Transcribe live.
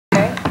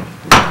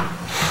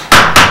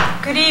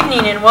Good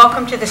evening and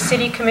welcome to the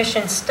City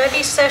Commission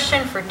study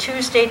session for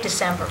Tuesday,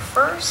 December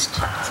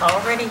 1st. It's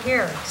already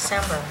here,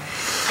 December.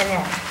 And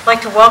I'd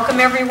like to welcome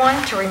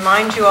everyone, to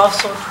remind you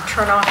also to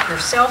turn off your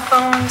cell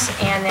phones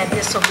and that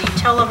this will be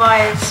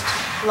televised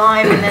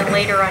live and then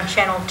later on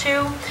Channel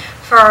 2.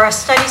 For our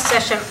study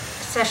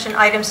session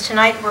items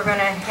tonight, we're going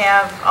to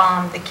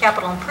have the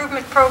Capital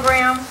Improvement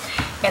Program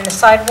and the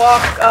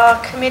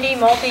Sidewalk Committee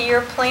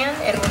multi-year plan,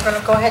 and we're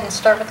going to go ahead and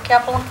start with the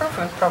Capital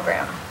Improvement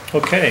Program.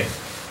 Okay.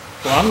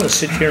 Well, I'm going to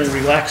sit here and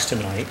relax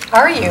tonight.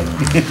 Are you?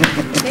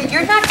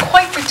 You're not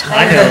quite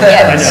retired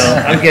yet. I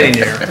know. I'm getting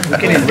there. I'm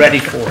getting ready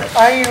for it.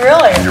 Are you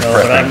really? No,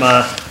 but I'm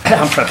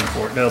prepping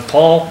for it. No,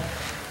 Paul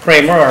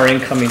Kramer, our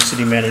incoming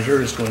city manager,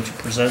 is going to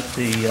present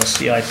the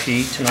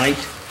CIP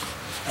tonight.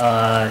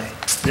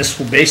 This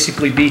will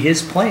basically be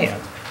his plan.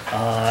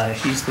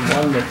 He's the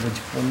one that,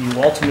 when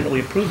you ultimately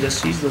approve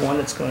this, he's the one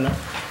that's going to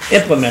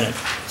implement it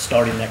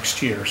starting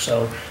next year.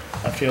 So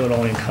I feel it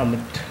only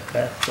incumbent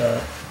that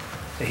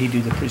he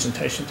do the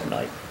presentation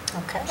tonight.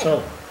 Okay.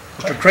 So,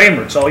 Mr.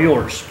 Kramer, it's all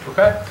yours.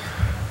 Okay.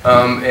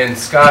 And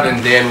Scott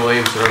and Dan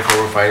Williamson, our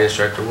former finance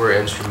director, were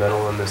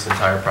instrumental in this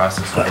entire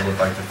process. So I would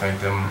like to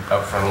thank them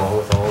up front along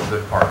with all of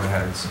the department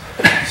heads.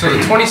 So the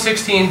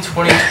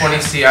 2016-2020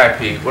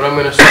 CIP, what I'm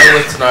going to start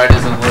with tonight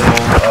is a little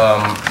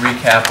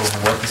recap of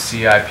what the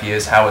CIP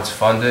is, how it's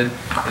funded.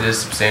 It is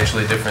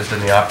substantially different than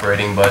the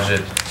operating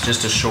budget.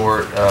 Just a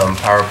short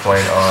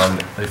PowerPoint on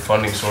the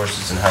funding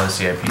sources and how the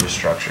CIP is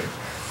structured.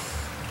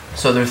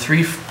 So there are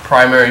three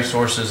primary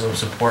sources of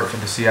support for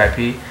the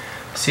CIP.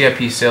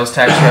 CIP sales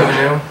tax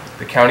revenue,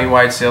 the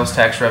countywide sales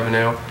tax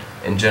revenue,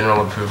 and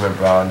general improvement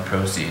bond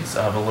proceeds.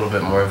 I'll have a little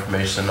bit more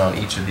information on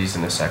each of these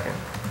in a second.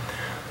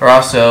 There are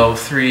also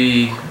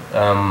three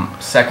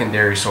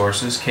secondary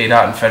sources,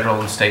 KDOT and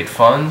federal and state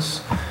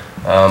funds.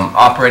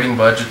 Operating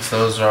budgets,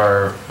 those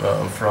are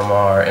from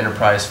our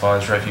enterprise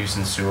funds, refuse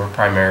and sewer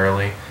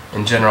primarily,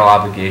 and general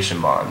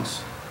obligation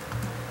bonds.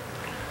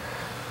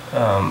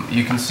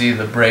 You can see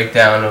the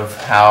breakdown of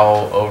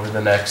how over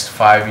the next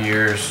 5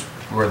 years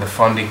where the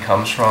funding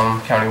comes from.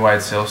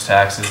 Countywide sales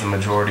tax is the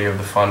majority of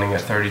the funding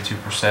at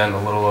 32%, a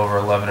little over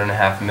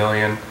 $11.5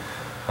 million.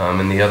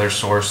 And the other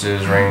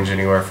sources range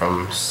anywhere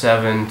from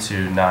 $7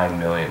 to $9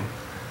 million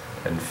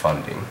in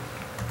funding.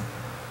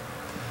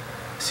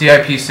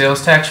 CIP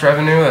sales tax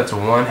revenue, that's a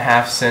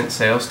 1/2 cent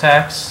sales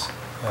tax,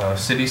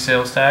 city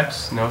sales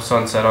tax, no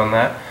sunset on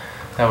that.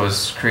 That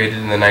was created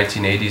in the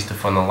 1980s to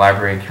fund the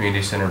library and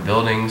community center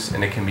buildings,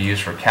 and it can be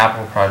used for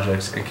capital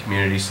projects and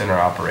community center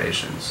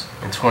operations.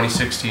 In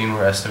 2016,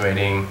 we're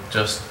estimating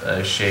just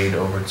a shade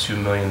over $2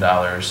 million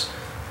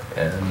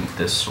in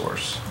this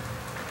source.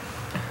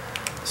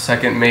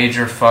 Second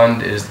major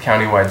fund is the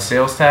countywide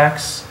sales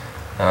tax.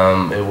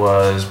 It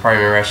was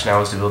primary rationale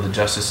was to build the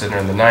Justice Center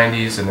in the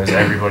 90s, and as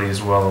everybody is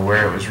well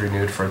aware, it was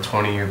renewed for a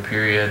 20-year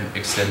period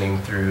extending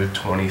through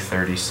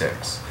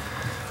 2036.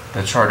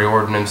 The charter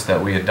ordinance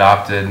that we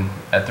adopted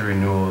at the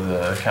renewal of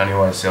the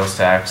countywide sales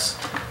tax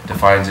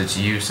defines its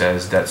use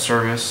as debt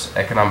service,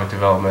 economic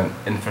development,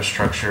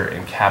 infrastructure,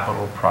 and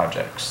capital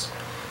projects.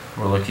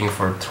 We're looking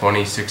for a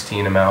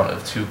 2016 amount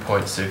of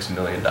 $2.6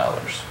 million.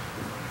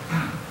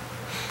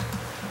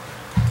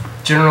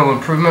 General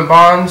improvement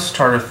bonds,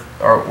 charter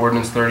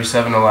ordinance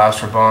 37 allows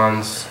for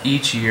bonds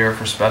each year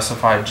for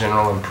specified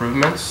general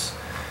improvements.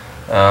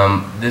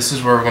 This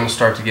is where we're going to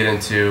start to get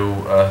into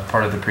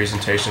part of the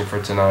presentation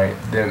for tonight.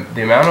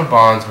 The amount of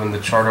bonds when the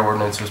charter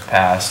ordinance was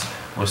passed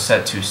was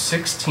set to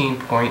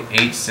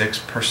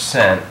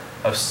 16.86%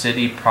 of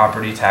city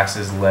property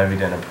taxes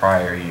levied in a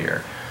prior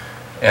year.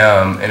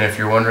 And if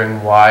you're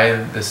wondering why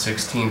the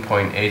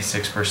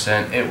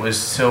 16.86%, it was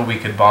so we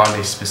could bond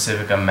a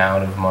specific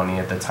amount of money.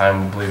 At the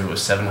time, we believe it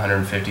was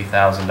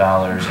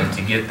 $750,000, and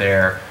to get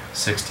there,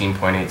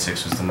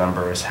 16.86 was the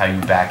number, is how you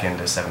back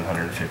into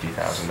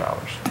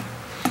 $750,000.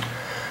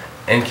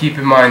 And keep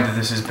in mind that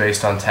this is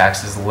based on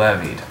taxes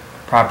levied,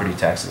 property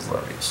taxes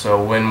levied.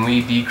 So when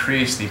we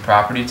decreased the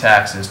property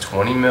taxes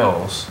 20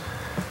 mils,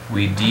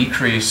 we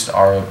decreased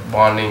our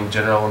bonding,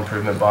 general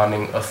improvement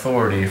bonding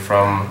authority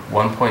from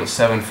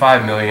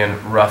 $1.75 million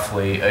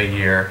roughly a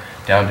year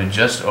down to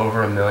just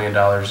over $1 million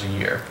a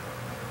year.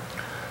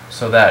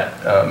 So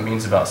that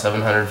means about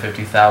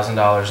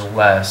 $750,000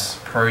 less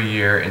per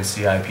year in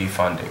CIP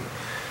funding.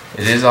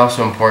 It is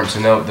also important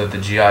to note that the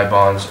GI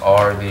bonds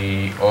are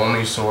the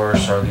only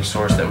source, or the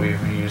source that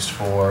we've used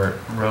for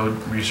road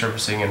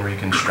resurfacing and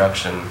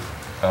reconstruction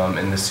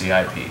in the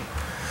CIP.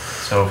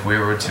 So if we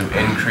were to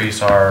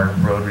increase our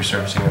road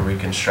resurfacing and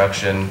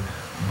reconstruction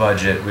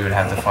budget, we would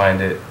have to find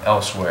it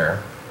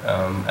elsewhere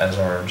as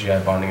our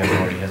GI bonding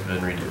authority has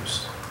been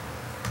reduced.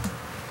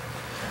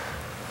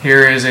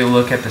 Here is a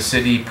look at the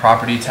city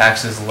property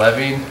taxes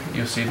levied.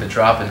 You'll see the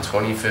drop in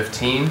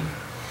 2015.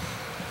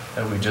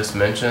 That we just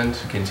mentioned,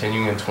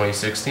 continuing in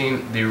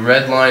 2016. The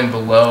red line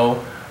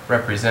below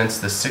represents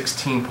the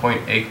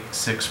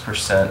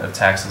 16.86% of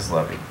taxes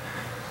levied.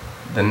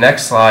 The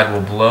next slide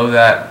will blow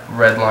that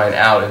red line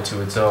out into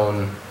its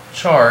own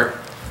chart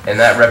and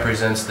that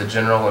represents the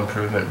General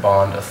Improvement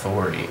Bond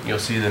Authority. You'll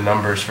see the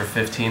numbers for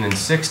 15 and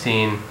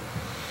 16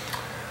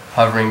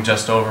 hovering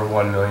just over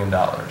 $1 million.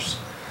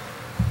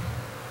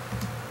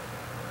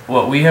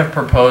 What we have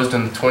proposed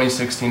in the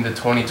 2016 to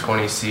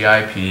 2020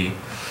 CIP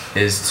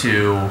is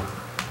to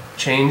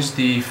change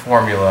the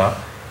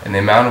formula and the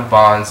amount of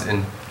bonds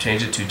and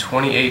change it to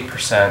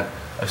 28%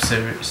 of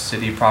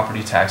city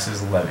property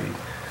taxes levied.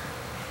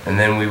 And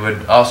then we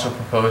would also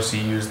propose to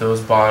use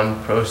those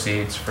bond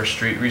proceeds for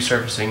street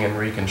resurfacing and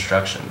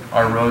reconstruction.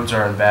 Our roads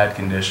are in bad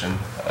condition.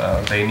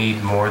 They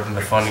need more than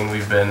the funding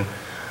we've been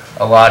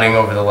allotting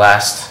over the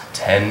last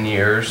 10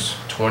 years,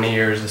 20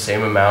 years, the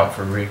same amount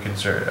for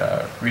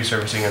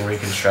resurfacing and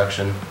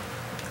reconstruction.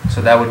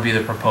 So that would be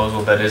the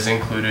proposal that is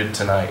included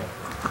tonight.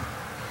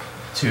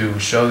 To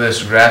show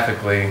this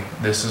graphically,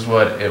 this is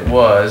what it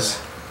was,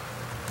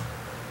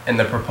 and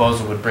the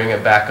proposal would bring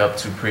it back up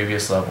to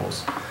previous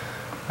levels.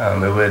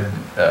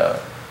 The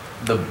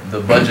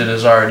budget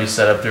is already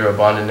set up through a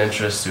bond and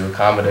interest to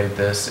accommodate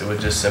this. It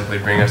would just simply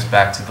bring us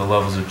back to the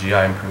levels of GI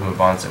improvement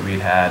bonds that we'd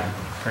had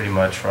pretty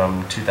much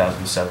from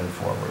 2007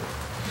 forward.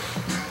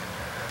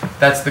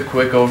 That's the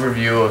quick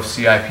overview of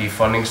CIP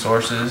funding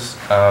sources.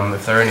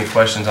 If there are any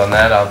questions on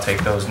that, I'll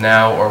take those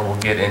now, or we'll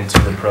get into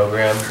the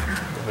program.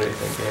 What do you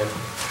think, Dan?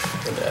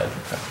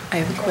 I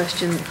have a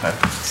question. Okay.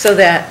 So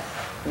that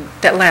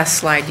last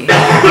slide you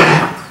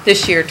had,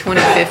 this year,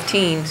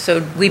 2015,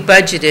 so we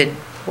budgeted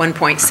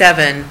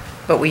 1.7,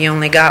 but we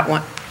only got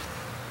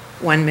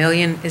 1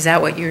 million? Is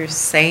that what you're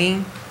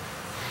saying?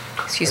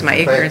 Excuse my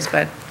ignorance,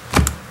 but...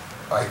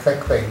 I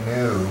think they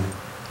knew.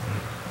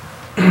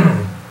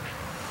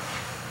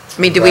 I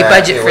mean, do we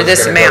budget for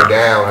this amount? Go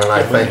down, and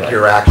I think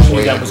you're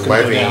actually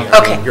levying.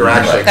 Okay. You're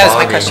actually That was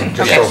my question.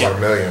 bonding just over $1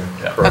 million.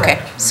 Yeah. correct.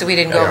 Okay, so we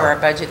didn't go over our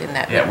budget in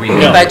that. Yeah, we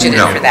budgeted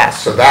No. for that.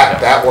 So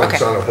that one's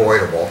Okay.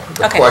 unavoidable.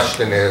 The Okay.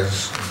 question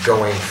is,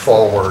 going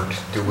forward,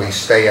 do we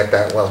stay at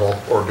that level,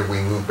 or do we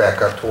move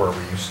back up to where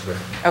we used to be?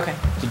 Okay,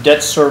 The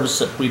debt service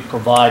that we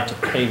provide to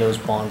pay those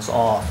bonds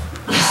off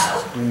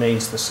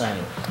remains the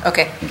same.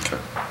 okay.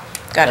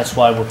 Got it. That's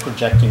why we're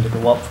projecting to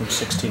go up from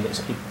 16 to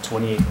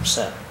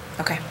 28%.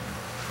 Okay.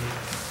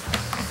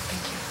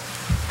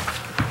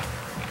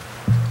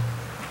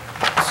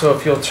 So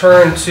if you'll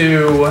turn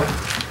to,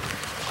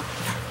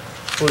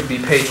 would be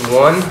page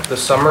 1, the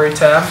summary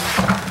tab.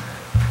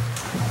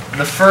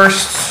 The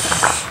first,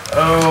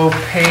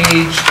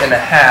 page and a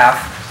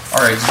half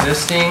are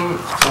existing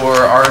or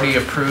already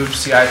approved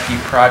CIP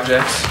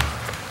projects.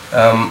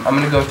 I'm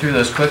going to go through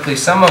those quickly.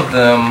 Some of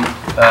them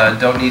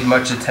don't need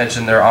much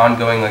attention. They're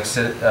ongoing, like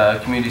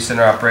community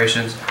center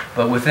operations.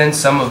 But within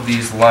some of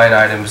these line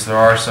items, there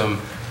are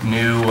some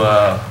new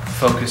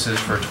focuses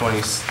for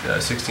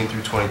 2016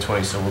 through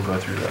 2020, so we'll go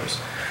through those.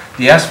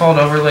 The asphalt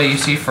overlay you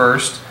see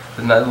first,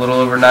 a little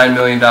over $9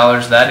 million,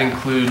 that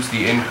includes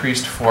the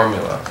increased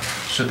formula.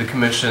 Should the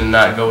commission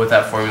not go with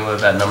that formula,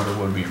 that number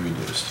would be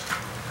reduced.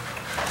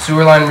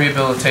 Sewer line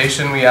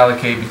rehabilitation, we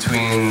allocate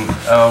between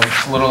a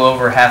little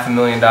over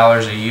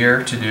 $500,000 a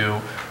year to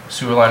do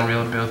sewer line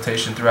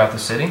rehabilitation throughout the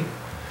city.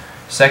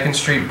 2nd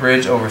Street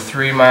Bridge over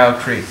 3 Mile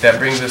Creek, that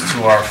brings us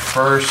to our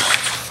first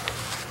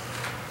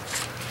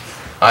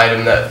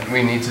item that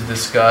we need to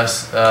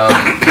discuss.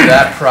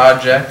 That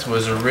project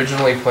was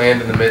originally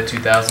planned in the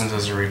mid-2000s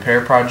as a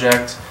repair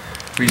project.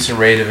 Recent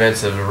rate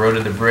events have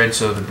eroded the bridge,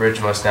 so the bridge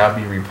must now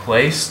be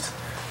replaced.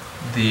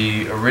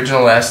 The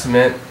original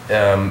estimate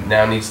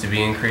now needs to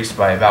be increased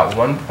by about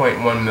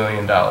 $1.1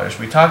 million.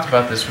 We talked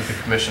about this with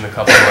the commission a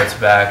couple of months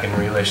back in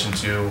relation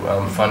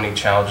to funding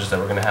challenges that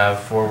we're going to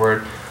have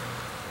forward.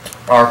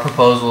 Our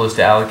proposal is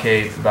to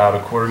allocate about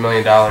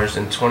 $250,000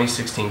 in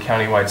 2016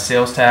 countywide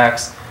sales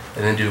tax,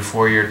 and then do a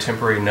 4-year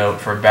temporary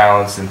note for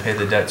balance and pay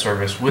the debt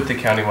service with the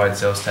countywide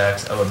sales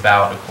tax of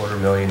about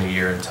 $250,000 a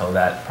year until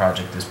that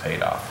project is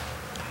paid off.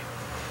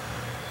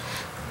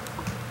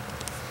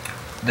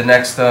 The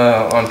next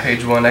on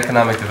page 1,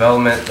 economic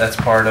development, that's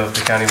part of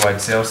the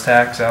countywide sales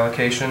tax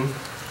allocation,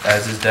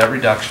 as is debt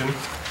reduction.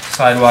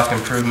 Sidewalk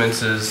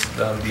improvements is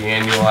the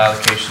annual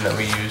allocation that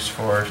we use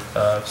for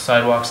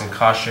sidewalks and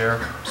cost share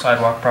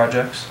sidewalk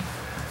projects.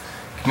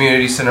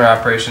 Community center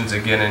operations,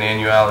 again, an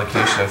annual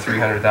allocation of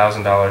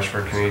 $300,000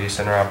 for community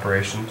center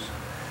operations.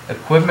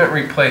 Equipment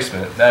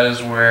replacement, that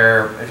is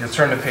where, if you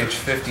turn to page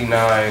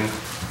 59,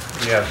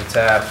 you have the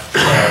tab.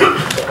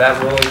 That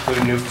will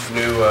include new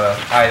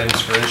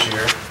items for this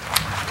year.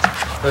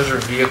 Those are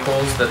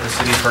vehicles that the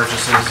city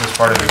purchases as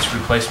part of its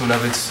replacement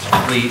of its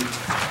fleet.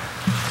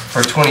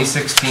 For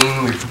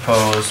 2016, we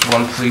proposed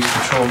 1 police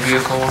patrol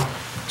vehicle,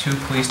 2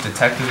 police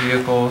detective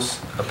vehicles,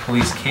 a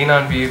police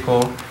canine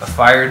vehicle, a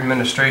fire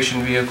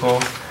administration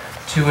vehicle,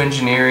 2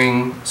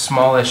 engineering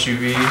small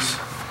SUVs,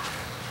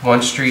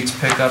 1 streets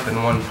pickup,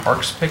 and 1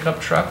 parks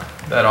pickup truck.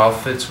 That all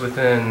fits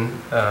within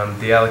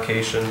the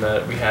allocation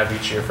that we have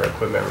each year for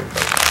equipment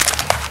replacement.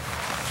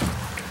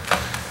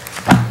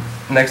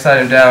 Next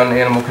item down,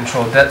 animal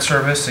control debt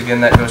service.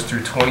 Again, that goes through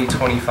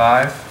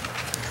 2025.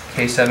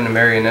 K7 to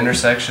Marion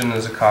intersection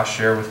is a cost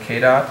share with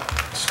KDOT.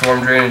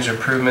 Storm drainage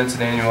improvements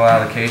and annual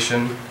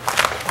allocation.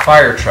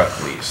 Fire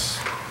truck lease.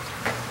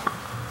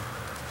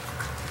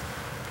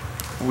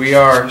 We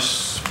are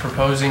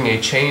proposing a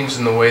change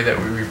in the way that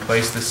we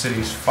replace the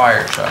city's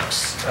fire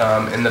trucks.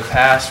 In the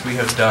past,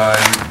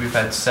 we've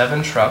had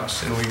 7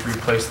 trucks and we've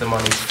replaced them on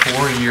a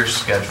 4-year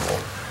schedule.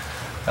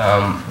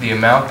 The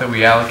amount that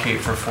we allocate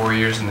for 4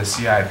 years in the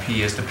CIP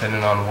is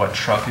dependent on what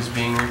truck is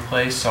being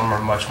replaced. Some are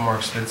much more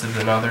expensive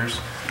than others.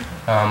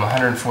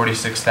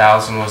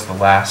 $146,000 was the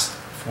last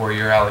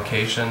 4-year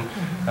allocation.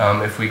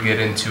 If we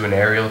get into an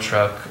aerial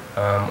truck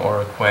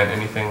or a Quint,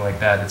 anything like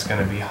that, it's going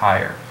to be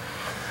higher.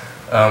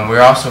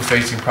 We're also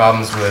facing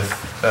problems with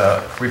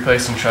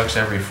replacing trucks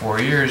every 4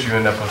 years. You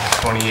end up with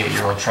a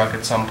 28-year-old truck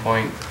at some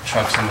point,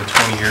 trucks in the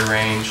 20-year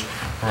range.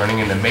 We're running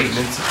into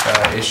maintenance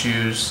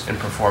issues and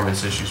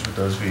performance issues with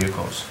those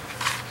vehicles.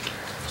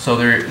 So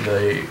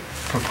the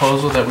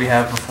proposal that we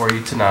have before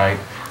you tonight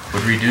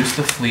would reduce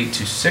the fleet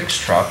to 6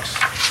 trucks.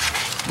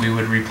 We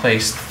would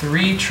replace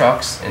 3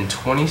 trucks in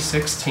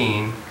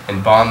 2016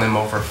 and bond them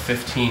over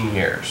 15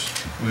 years.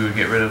 We would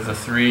get rid of the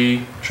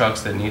 3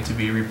 trucks that need to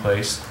be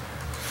replaced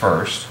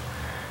first.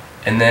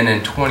 And then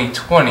in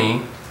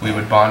 2020, we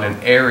would bond an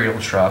aerial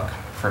truck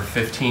for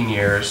 15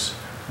 years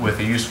with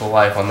a useful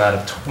life on that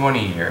of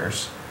 20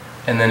 years.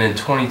 And then in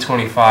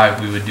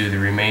 2025, we would do the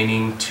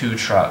remaining 2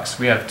 trucks.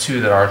 We have 2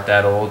 that aren't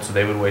that old, so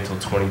they would wait till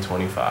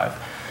 2025.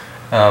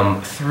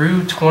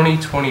 Through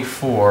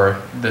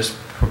 2024, this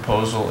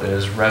proposal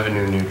is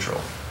revenue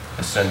neutral,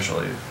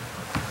 essentially.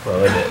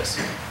 Well, it is.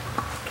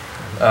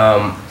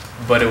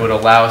 But it would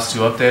allow us to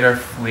update our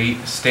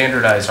fleet,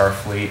 standardize our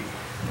fleet,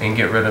 and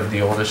get rid of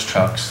the oldest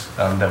trucks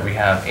that we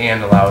have,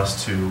 and allow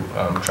us to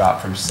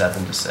drop from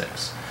 7 to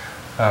 6.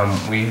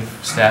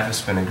 Staff has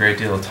spent a great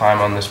deal of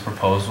time on this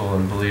proposal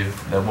and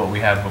believe that what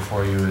we have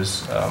before you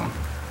is a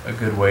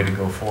good way to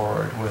go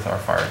forward with our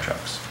fire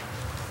trucks.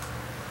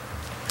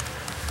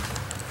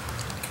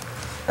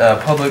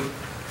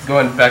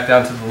 Going back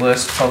down to the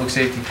list, public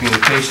safety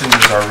communications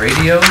is our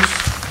radios.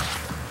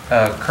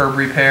 Curb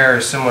repair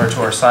is similar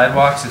to our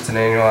sidewalks, it's an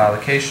annual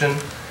allocation.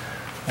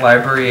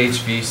 Library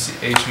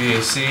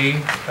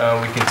HVAC,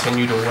 we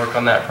continue to work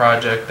on that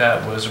project.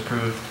 That was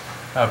approved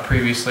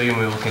previously, and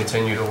we will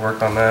continue to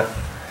work on that.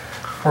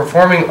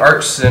 Performing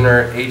Arts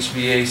Center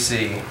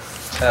HVAC.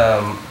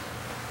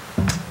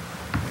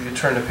 You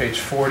turn to page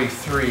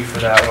 43 for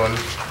that one.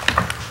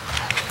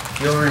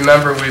 You'll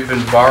remember we've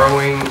been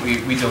borrowing,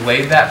 we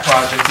delayed that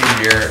project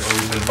a year, and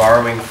we've been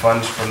borrowing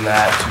funds from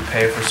that to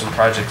pay for some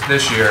projects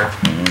this year,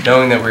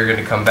 knowing that we were going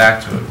to come back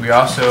to it. We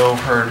also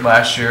heard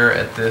last year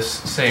at this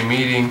same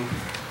meeting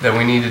that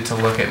we needed to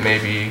look at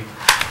maybe,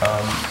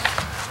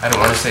 I don't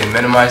want to say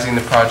minimizing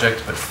the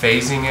project, but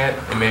phasing it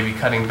and maybe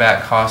cutting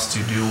back costs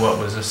to do what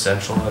was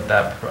essential at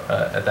that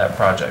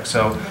project.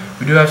 So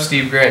we do have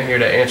Steve Grant here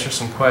to answer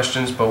some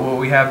questions, but what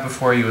we have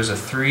before you is a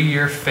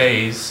 3-year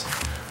phase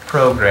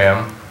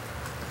program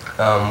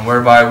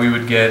whereby we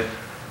would get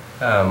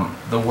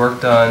the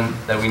work done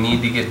that we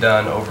need to get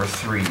done over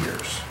 3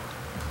 years,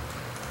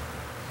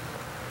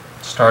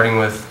 starting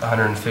with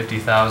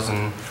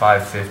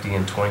 $150,550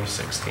 in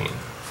 2016.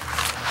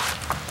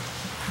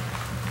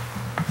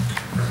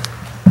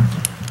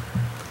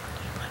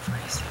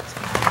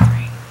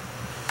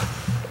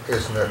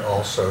 Isn't it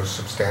also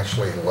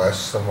substantially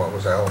less than what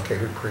was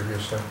allocated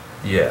previously?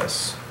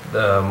 Yes.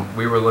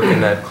 We were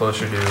looking at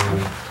closer to,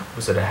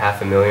 was it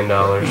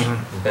 $500,000?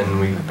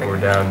 And we were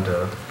down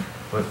to,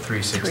 what,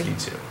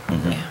 362.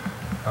 Yeah.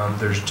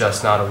 There's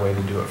just not a way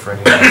to do it for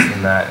any less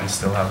than that and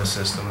still have a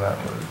system that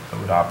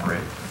would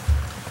operate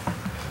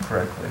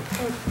correctly.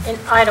 And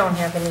I don't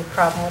have any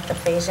problem with the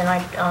phase-in.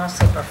 I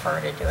honestly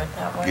prefer to do it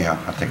that way. Yeah,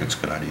 I think it's a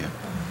good idea.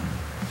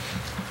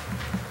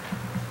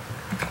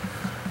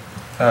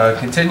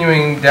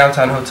 Continuing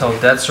downtown hotel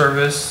debt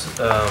service,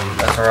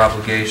 that's our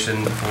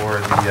obligation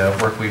for the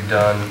work we've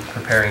done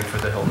preparing for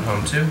the Hilton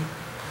Home 2.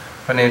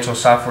 Financial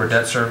software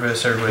debt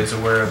service, everybody's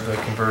aware of the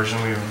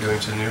conversion we were doing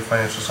to the new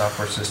financial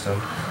software system.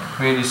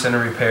 Community center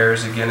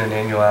repairs, again an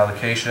annual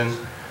allocation.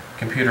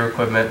 Computer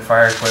equipment,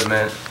 fire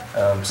equipment,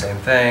 same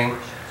thing.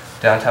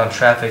 Downtown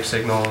traffic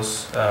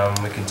signals,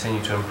 we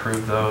continue to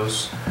improve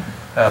those.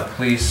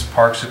 Police,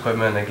 parks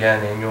equipment,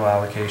 again annual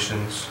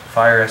allocations.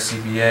 Fire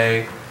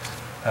SCBA,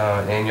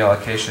 an annual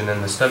allocation. In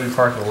the Stubby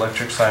Park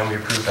electric sign we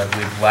approved, I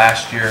believe,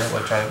 last year.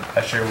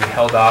 Last year we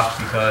held off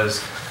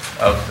because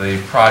of the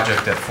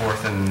project at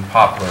 4th and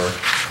Poplar.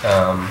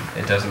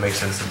 It doesn't make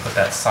sense to put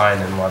that sign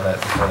in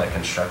before that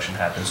construction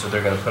happens. So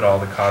they're going to put all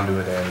the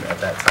conduit in at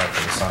that time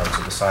for the sign.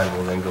 So the sign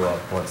will then go up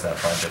once that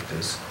project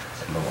is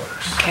in the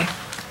works. Okay.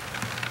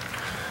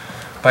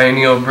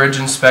 Biennial bridge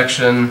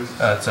inspection,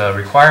 it's a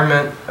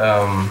requirement.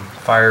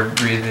 Fire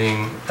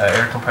breathing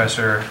air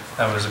compressor,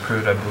 that was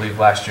approved, I believe,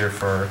 last year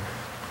for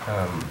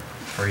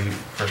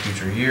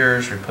future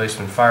years.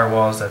 Replacement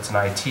firewalls, that's an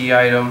IT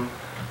item.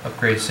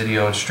 Upgrade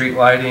city-owned street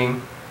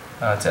lighting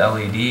to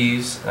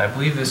LEDs, and I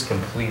believe this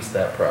completes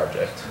that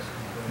project.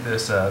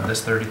 This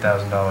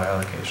 $30,000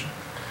 allocation.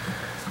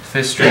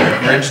 5th Street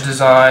bridge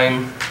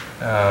design,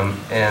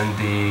 and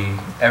the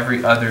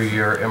every other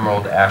year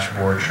emerald ash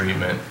borer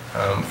treatment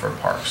for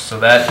parks. So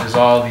that is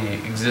all the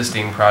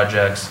existing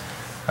projects,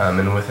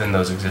 and within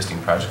those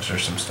existing projects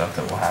there's some stuff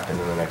that will happen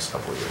in the next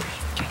couple of years.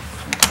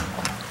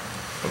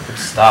 We could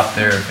stop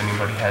there if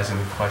anybody has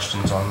any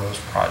questions on those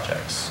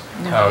projects.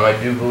 No.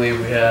 I do believe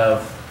we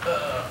have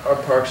our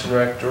Parks and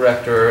Rec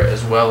director,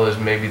 as well as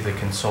maybe the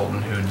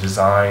consultant who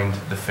designed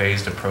the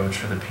phased approach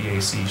for the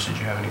PAC. Should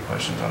you have any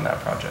questions on that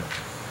project?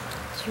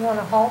 Do you want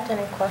to halt?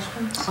 Any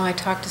questions? Oh, I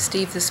talked to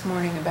Steve this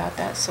morning about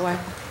that, so I'm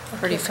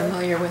pretty Okay, good.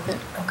 familiar with it.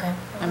 Okay.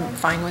 I'm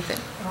fine with it.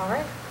 All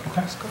right.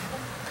 Okay. Let's go for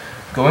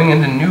it. Going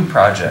into new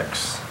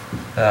projects,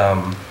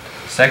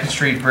 Second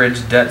Street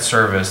Bridge debt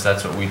service,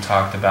 that's what we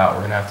talked about.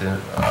 We're gonna have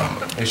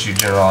to issue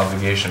general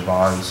obligation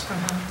bonds.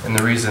 And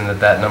the reason that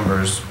that number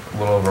is a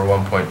little over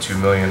 1.2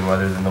 million,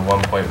 rather than the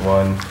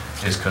 1.1,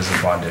 is because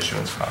of bond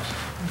issuance costs.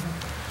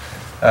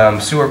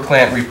 Sewer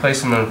plant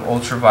replacement of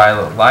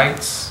ultraviolet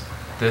lights.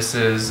 This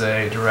is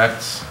a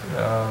direct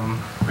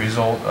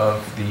result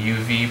of the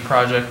UV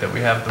project that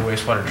we have at the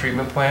wastewater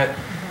treatment plant.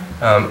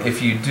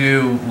 If you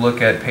do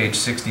look at page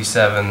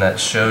 67 that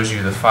shows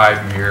you the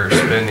 5-year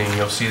spending,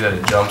 you'll see that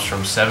it jumps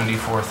from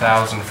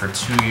 $74,000 for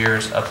 2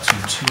 years up to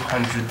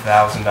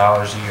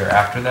 $200,000 a year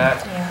after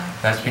that. Yeah.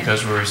 That's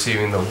because we're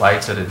receiving the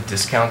lights at a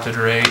discounted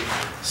rate,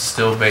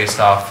 still based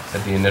off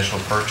at the initial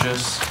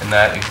purchase, and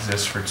that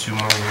exists for 2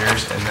 more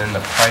years, and then the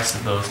price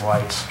of those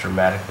lights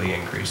dramatically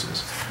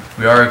increases.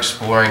 We are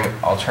exploring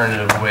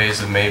alternative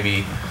ways of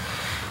maybe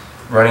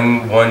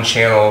running 1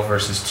 channel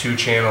versus 2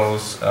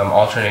 channels,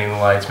 alternating the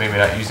lights, maybe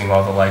not using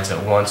all the lights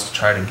at once to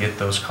try to get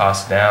those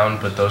costs down,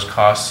 but those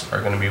costs are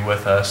going to be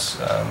with us,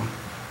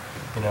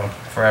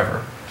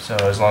 forever. So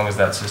as long as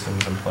that system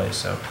is in place.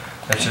 So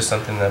that's just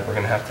something that we're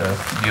going to have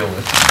to deal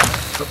with.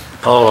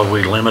 Paul, are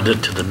we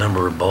limited to the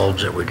number of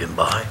bulbs that we can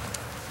buy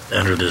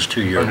under this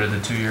 2-year? Under the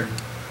 2-year.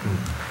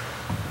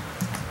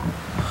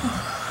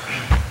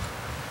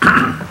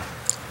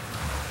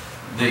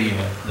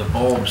 The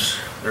bulbs,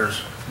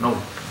 there's no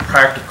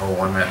practical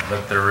limit,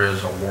 but there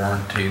is a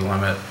warranty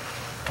limit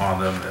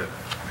on them.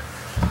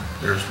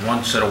 There's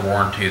one set of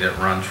warranty that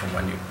runs from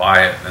when you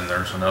buy it, and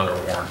there's another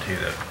warranty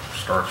that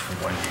starts from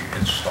when you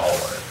install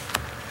it.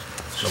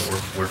 So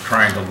we're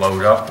trying to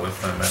load up with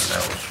them in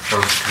those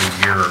first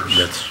 2 years.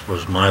 That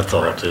was my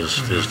thought, is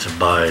to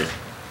buy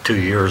 2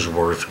 years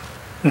worth,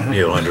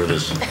 under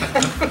this.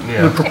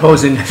 We're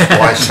proposing,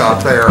 Why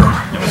stop there?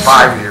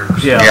 5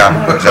 years.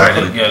 yeah.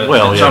 Exactly. Yeah,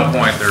 Well, at yeah. some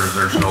point,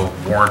 there's no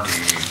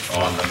warranty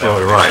on them.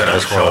 Oh, right,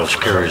 that's what I was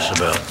curious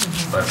about.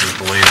 But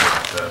we believe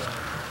that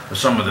with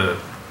some of the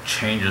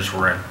changes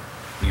we're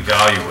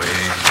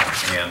evaluating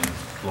and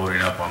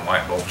loading up on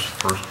light bulbs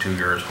the first 2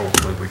 years,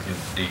 hopefully we can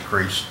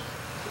decrease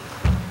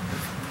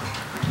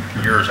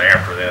years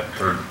after that,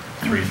 3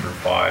 through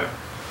 5.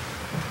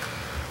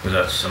 Because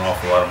that's an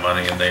awful lot of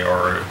money, and they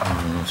are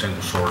a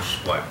single source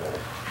light bulb.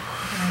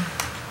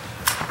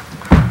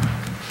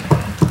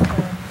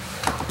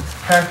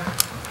 Okay.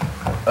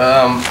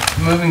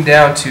 Moving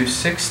down to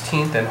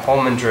 16th and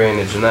Holman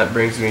drainage, and that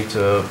brings me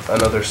to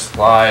another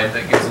slide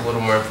that gives a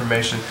little more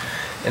information,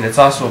 and it's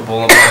also a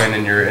bullet point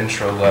in your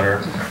intro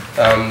letter.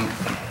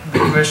 The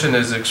Commission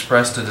has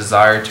expressed a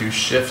desire to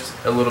shift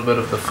a little bit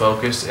of the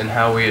focus in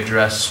how we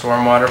address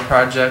stormwater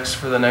projects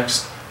for at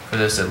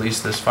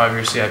least this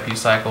 5-year CIP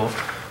cycle,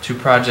 to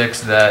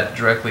projects that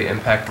directly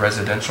impact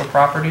residential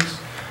properties.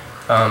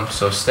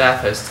 So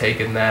staff has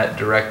taken that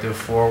directive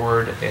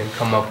forward and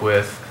come up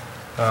with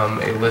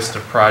a list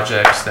of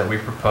projects that we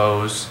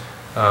propose.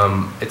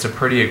 It's a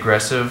pretty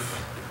aggressive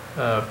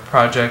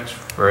project.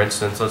 For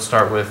instance, let's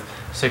start with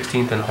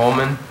 16th and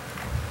Holman.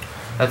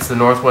 That's the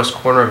northwest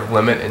corner of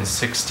Limit and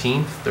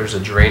 16th. There's a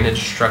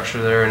drainage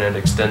structure there, and it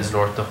extends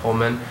north to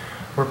Holman.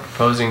 We're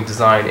proposing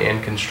design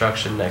and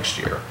construction next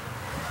year.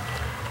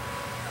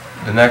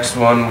 The next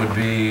one would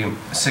be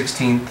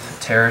 16th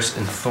Terrace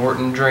and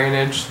Thornton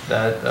drainage.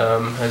 That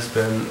has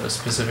been a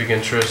specific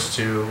interest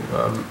to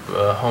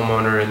a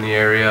homeowner in the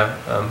area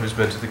who's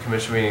been to the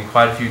commission meeting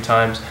quite a few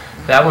times.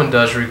 That one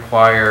does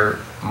require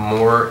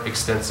more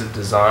extensive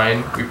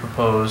design. We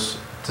propose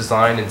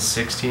design in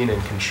 16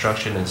 and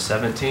construction in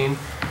 17.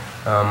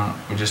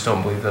 We just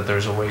don't believe that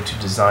there's a way to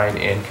design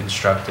and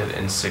construct it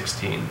in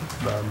 16.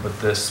 But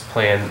this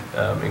plan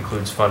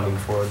includes funding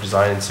for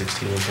design in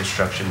 16 and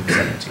construction in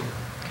 17.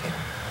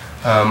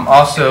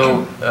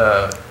 Also,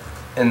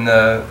 in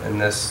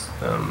this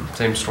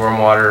same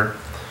stormwater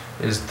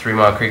is 3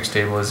 Mile Creek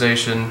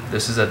stabilization.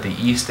 This is at the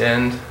east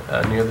end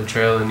near the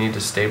trail. They need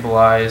to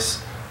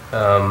stabilize,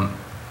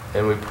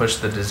 and we push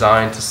the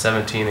design to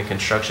 17 and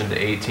construction to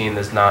 18.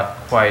 That's not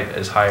quite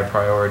as high a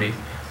priority.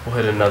 We'll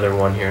hit another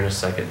one here in a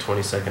second,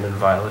 22nd and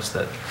Violet,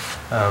 that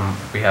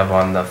we have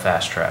on the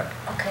fast track.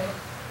 Okay.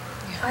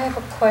 I have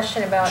a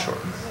question about, Sure.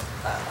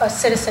 a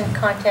citizen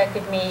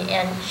contacted me,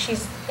 and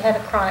she's had a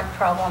chronic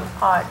problem,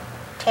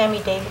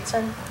 Tammy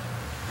Davidson.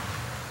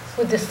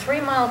 Would the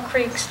 3 Mile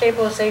Creek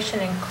stabilization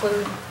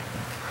include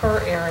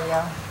her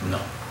area? No.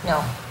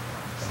 No.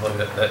 I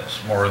believe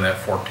that's more in that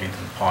 14th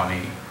and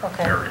Pawnee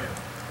Okay. area.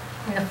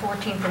 And the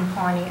 14th in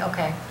Pawnee,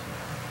 okay.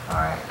 All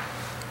right.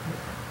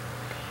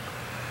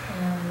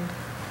 And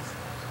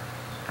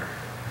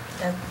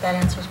that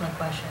answers my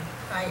question.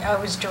 I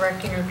was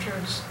directing her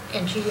towards,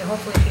 and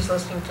hopefully she's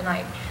listening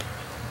tonight.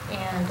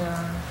 And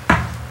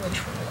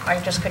which, I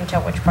just couldn't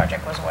tell which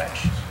project was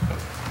which.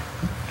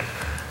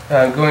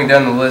 Going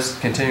down the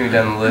list, continuing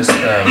down the list,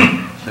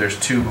 there's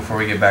two before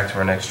we get back to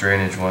our next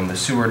drainage one. The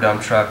sewer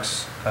dump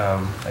trucks,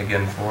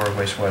 again for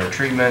wastewater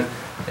treatment,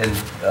 and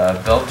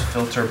belt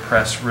filter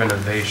press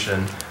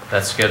renovation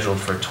that's scheduled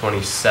for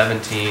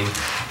 2017.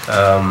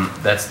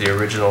 That's the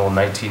original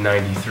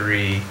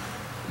 1993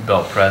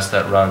 belt press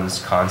that runs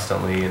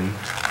constantly, and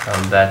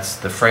that's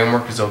the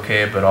framework is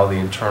okay, but all the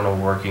internal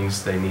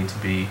workings, they need to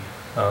be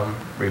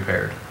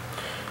repaired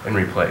and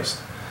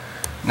replaced.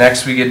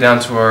 Next, we get down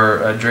to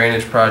our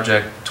drainage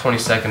project,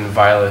 22nd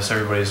Vilas.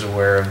 Everybody's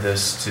aware of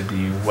this, to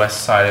the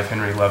west side of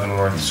Henry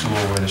Leavenworth School,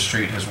 where the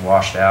street has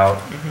washed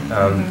out.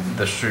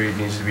 The street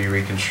needs to be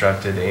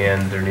reconstructed,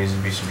 and there needs to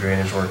be some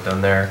drainage work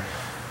done there.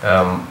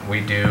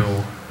 We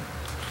do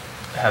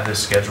have this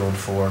scheduled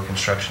for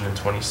construction in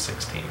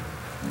 2016.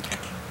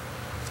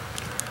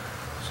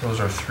 So those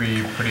are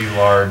three pretty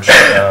large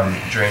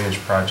drainage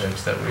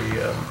projects that we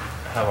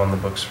have on the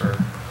books for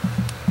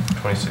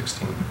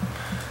 2016.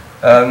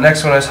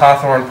 Next one is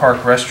Hawthorne Park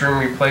restroom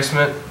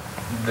replacement.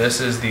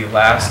 This is the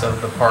last of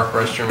the park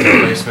restroom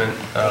replacement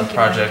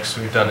projects.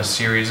 We've done a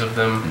series of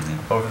them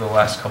over the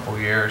last couple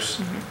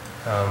years.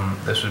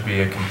 This would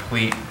be a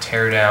complete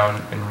tear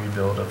down and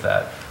rebuild of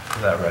that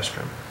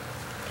restroom.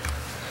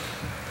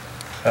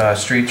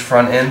 Streets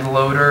front end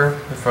loader.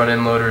 The front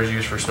end loader is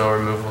used for snow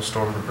removal,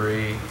 storm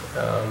debris,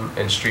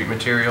 and street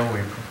material.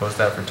 We proposed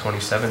that for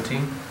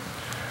 2017.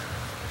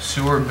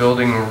 Sewer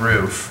building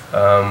roof.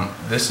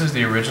 This is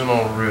the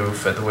original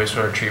roof at the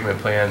wastewater treatment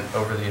plant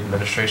over the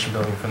administration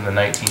building from the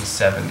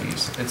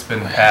 1970s. It's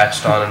been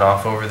patched on and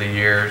off over the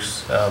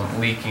years.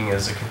 Leaking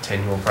is a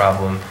continual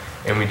problem,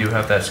 and we do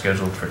have that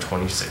scheduled for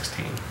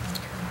 2016.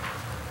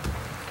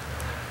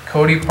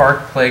 Cody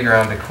Park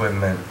playground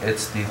equipment.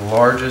 It's the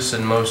largest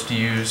and most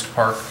used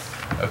park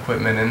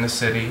equipment in the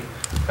city.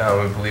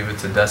 We believe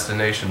it's a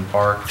destination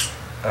park.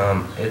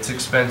 It's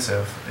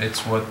expensive.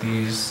 It's what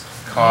these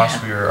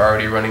cost. We are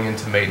already running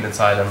into maintenance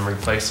item,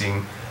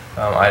 replacing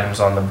items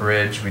on the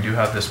bridge. We do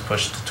have this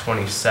pushed to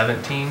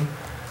 2017,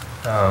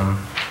 but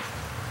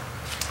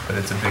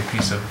it's a big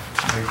piece of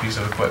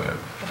equipment.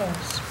 It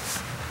is.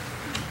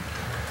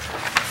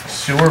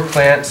 Sewer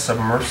plant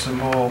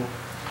submersible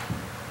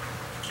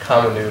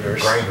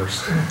comminutors.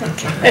 Grinders.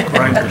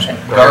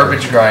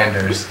 Garbage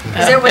grinders. Is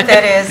that what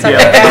that is?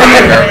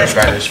 Garbage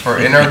grinders for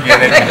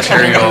inorganic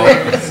material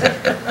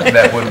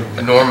that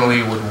would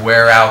normally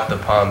wear out the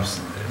pumps.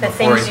 The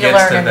Before things it you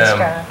gets to learn in this them,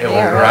 job. it will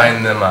Yeah, right.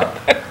 grind them up.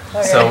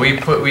 So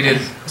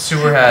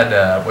sewer had,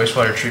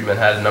 wastewater treatment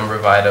had a number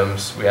of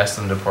items. We asked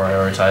them to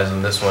prioritize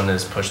them. This one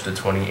is pushed to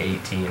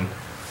 2018,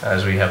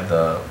 as we have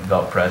the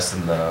belt press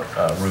and the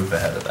roof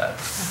ahead of that.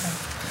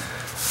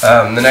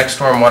 The next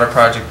stormwater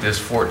project is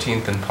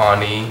 14th and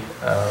Pawnee.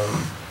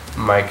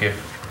 Mike, if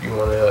you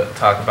want to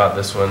talk about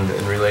this one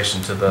in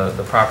relation to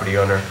the property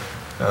owner,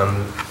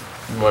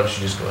 why don't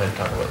you just go ahead and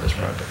talk about this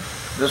project?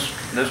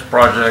 This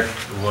project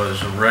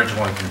was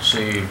originally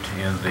conceived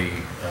in the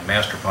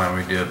master plan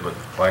we did with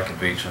Black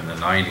Beach in the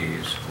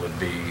 90s, would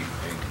be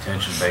a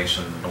detention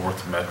basin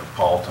north of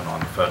Metropolitan on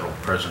the federal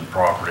prison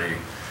property,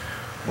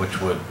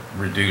 which would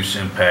reduce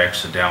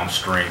impacts to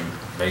downstream,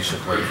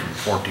 basically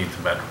from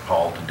 14th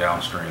Metropolitan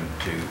downstream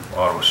to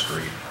Ottawa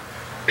Street.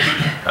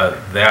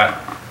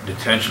 That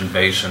detention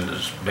basin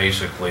is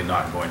basically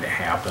not going to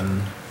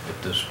happen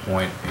at this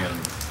point in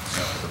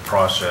the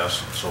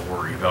process, so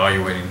we're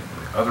evaluating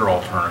other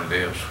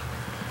alternatives.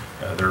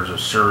 There's a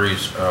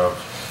series of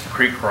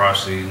creek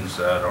crossings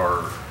that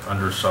are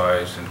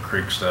undersized and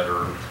creeks that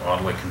are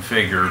oddly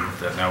configured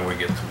that now we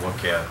get to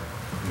look at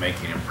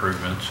making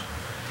improvements,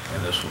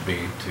 and this will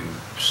be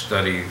to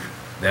study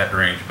that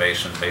drainage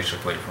basin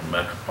basically from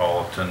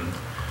Metropolitan.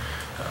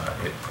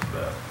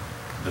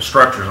 The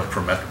structures are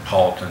from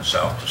Metropolitan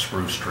south to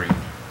Spruce Street.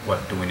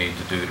 What do we need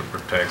to do to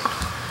protect?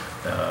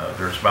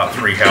 There's about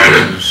 3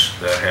 houses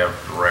that have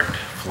direct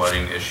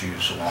flooding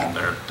issues along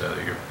there.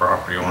 Your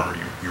property owner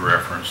you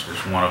referenced is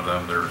one of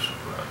them. There's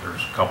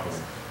a couple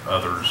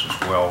others as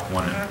well,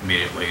 one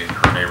immediately in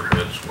her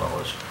neighborhood as well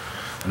as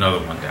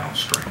another one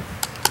downstream.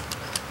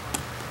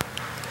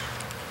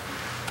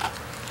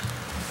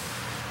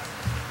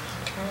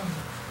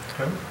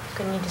 Okay.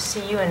 Gonna need to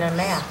see you in a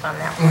map on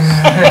that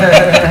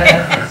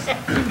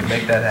one. We can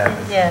make that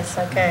happen. Yes,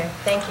 okay.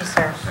 Thank you,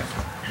 sir.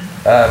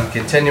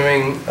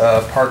 Continuing,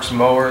 Parks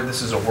mower.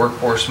 This is a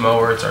workhorse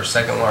mower. It's our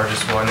second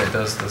largest one. It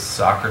does the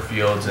soccer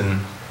fields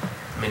and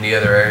many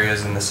other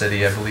areas in the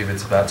city. I believe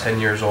it's about 10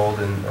 years old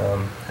and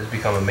has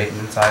become a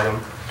maintenance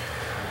item.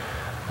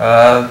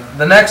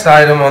 The next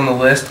item on the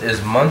list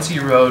is Muncie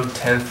Road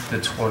 10th to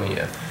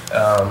 20th.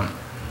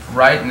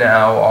 Right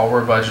now, all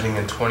we're budgeting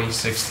in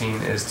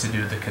 2016 is to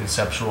do the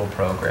conceptual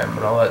program.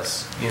 And I'll let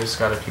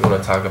Scott, if you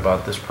want to talk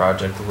about this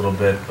project a little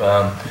bit.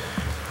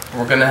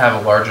 we're going to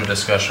have a larger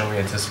discussion. We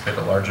anticipate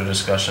a larger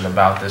discussion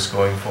about this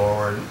going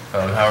forward.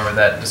 However,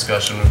 that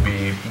discussion would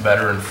be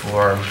better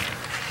informed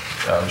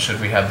should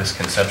we have this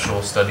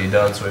conceptual study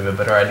done, so we have a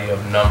better idea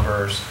of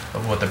numbers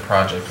of what the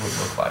project would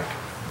look like.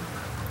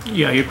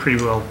 Yeah, you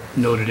pretty well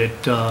noted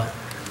it.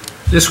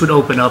 This would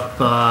open up,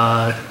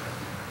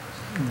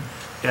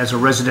 as a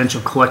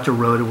residential collector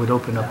road, it would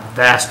open up a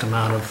vast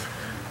amount of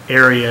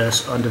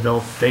areas,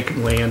 undeveloped vacant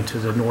land to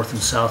the north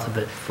and south of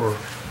it for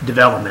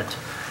development.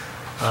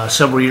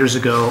 Several years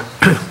ago,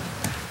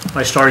 when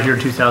I started here in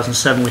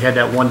 2007, we had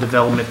that one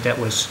development that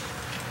was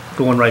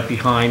going right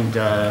behind,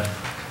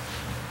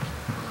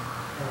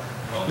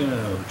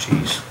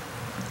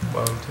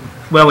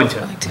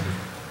 Wellington.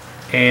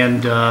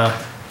 And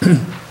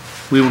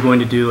we were going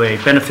to do a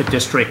benefit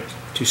district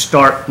to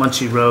start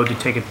Muncie Road to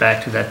take it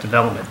back to that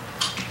development.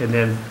 And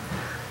then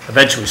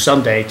eventually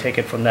someday take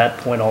it from that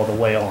point all the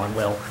way on.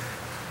 Well,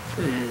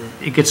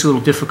 it gets a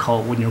little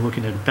difficult when you're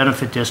looking at a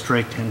benefit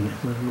district and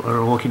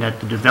or looking at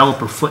the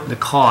developer footing the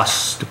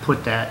costs to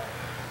put that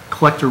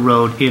collector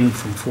road in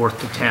from 4th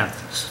to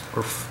 10th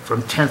or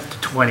from 10th to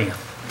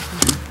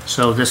 20th.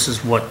 So this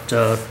is what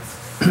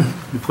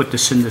we put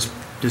this in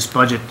this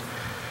budget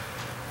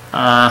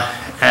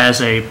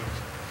as a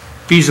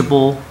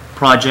feasible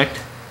project.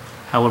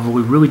 However,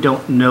 we really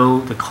don't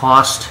know the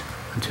cost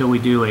until we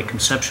do a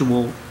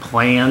conceptual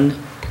plan,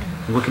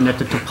 looking at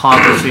the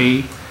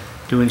topography,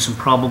 doing some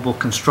probable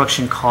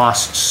construction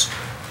costs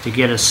to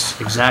get us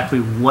exactly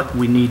what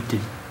we need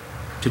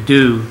to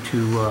do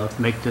to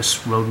make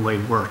this roadway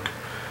work.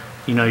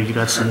 You know, you've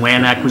got some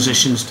land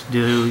acquisitions to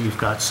do, you've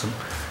got some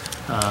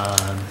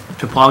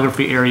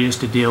topography areas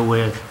to deal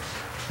with.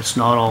 It's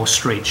not all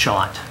straight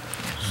shot.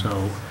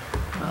 So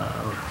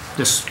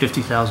this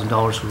 $50,000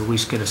 will at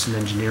least get us an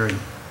engineering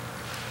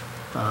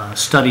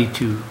study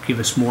to give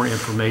us more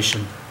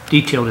information,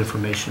 detailed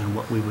information on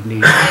what we would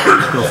need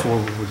to go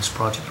forward with this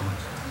project on.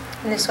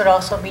 And this would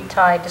also be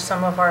tied to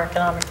some of our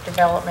economic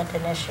development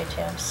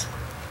initiatives.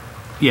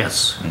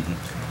 Yes.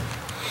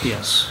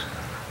 Yes.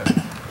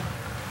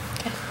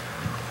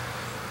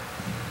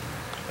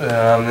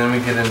 Then we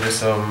get into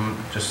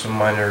just some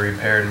minor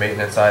repair and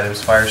maintenance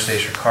items. Fire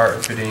station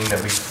carpeting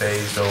that we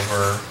phased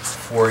over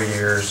 4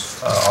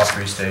 years. All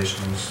 3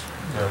 stations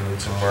need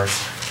some work.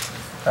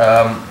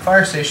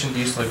 Fire station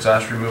diesel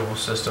exhaust removal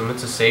system.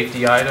 It's a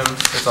safety item.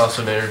 It's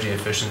also an energy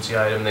efficiency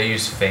item. They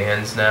use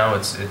fans now.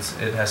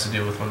 It has to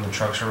do with when the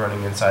trucks are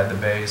running inside the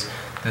bays.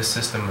 This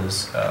system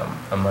is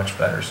a much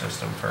better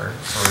system for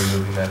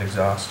removing that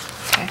exhaust.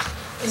 Okay.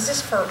 Is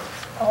this for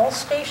all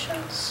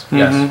stations?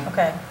 Yes.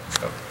 Okay.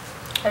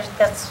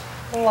 That's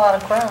a lot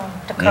of ground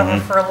to cover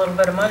for a little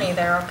bit of money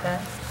there, okay.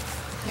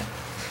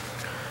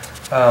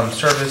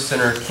 Service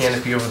center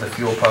canopy over the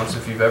fuel pumps.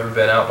 If you've ever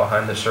been out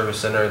behind the service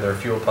center, their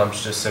fuel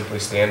pumps just simply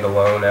stand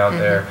alone out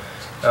there.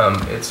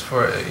 It's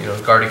for,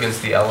 guard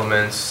against the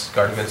elements,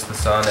 guard against the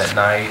sun at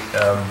night.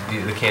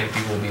 The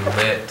canopy will be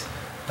lit.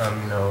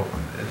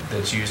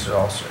 That's used at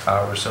all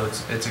hours, so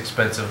it's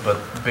expensive, but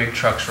big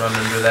trucks run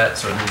under that,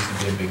 so it needs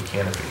to be a big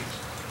canopy.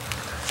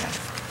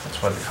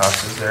 That's what the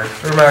cost is there.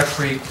 Rivermount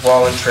Creek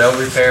wall and trail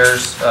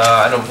repairs.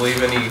 I don't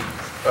believe any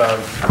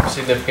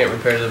significant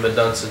repairs have been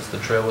done since the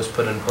trail was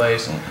put in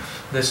place.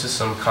 This is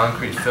some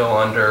concrete fill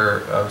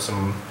under,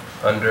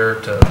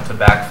 to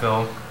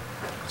backfill.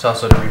 It's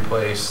also to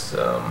replace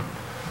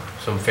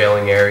some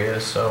failing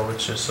areas, so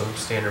it's just some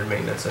standard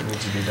maintenance that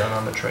needs to be done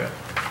on the trail.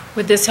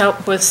 Would this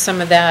help with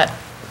some of that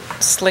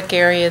slick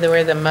area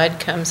where the mud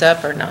comes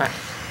up or not?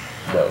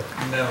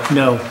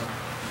 No.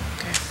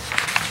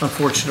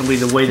 Unfortunately,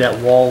 the way that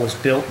wall is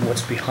built and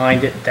what's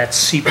behind it, that's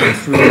seeping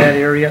through that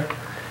area.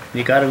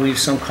 You got to leave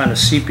some kind of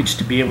seepage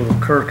to be able to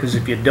occur, because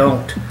if you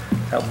don't,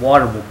 that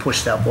water will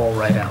push that wall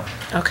right out.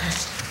 Okay.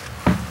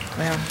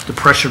 Well, the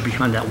pressure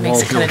behind that wall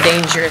makes it kind of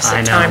dangerous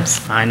at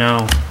times. I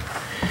know.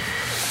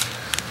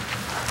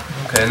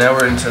 Okay, now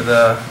we're into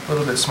the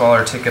little bit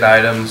smaller ticket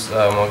items.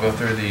 We'll go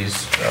through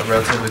these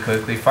relatively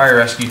quickly. Fire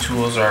rescue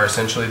tools are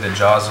essentially the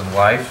jaws of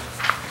life,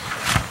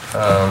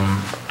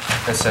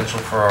 essential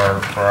for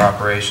our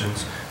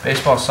operations.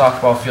 Baseball,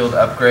 softball field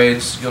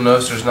upgrades. You'll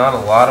notice there's not a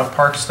lot of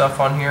park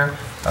stuff on here.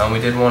 We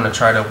did want to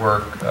try to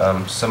work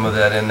some of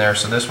that in there.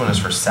 So this one is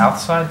for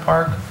Southside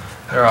Park.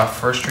 They're off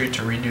First Street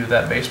to redo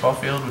that baseball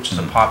field, which is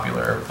a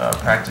popular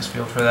practice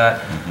field for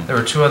that. There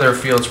were 2 other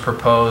fields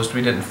proposed.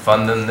 We didn't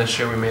fund them this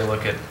year. We may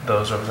look at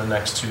those over the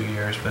next 2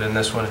 years, but in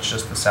this one, it's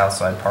just the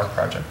Southside Park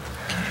project.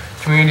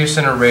 Community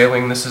center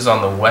railing. This is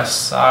on the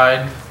west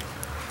side.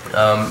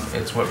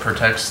 It's what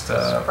protects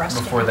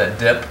before that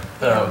dip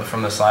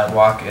from the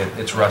sidewalk.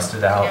 It's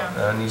rusted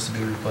out. Needs to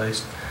be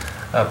replaced.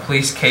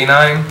 Police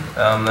canine.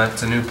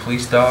 That's a new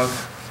police dog.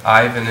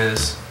 Ivan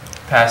is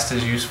past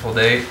his useful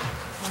date.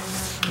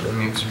 It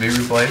needs to be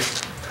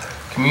replaced.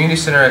 Community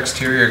center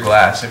exterior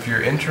glass. If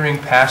you're entering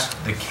past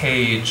the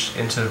cage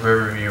into the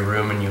Riverview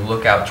room and you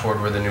look out toward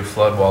where the new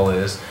flood wall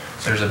is,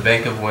 there's a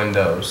bank of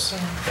windows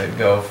that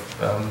go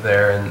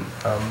there, and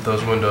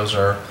those windows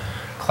are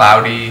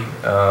cloudy.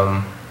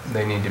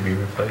 they need to be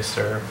replaced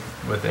there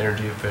with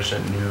energy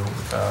efficient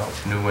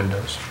new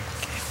windows.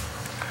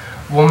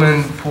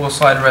 Woman pool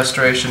slide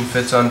restoration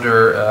fits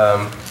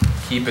under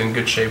keep in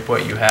good shape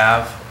what you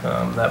have.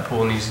 That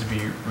pool needs to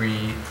be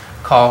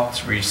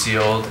re-caulked,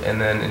 resealed, and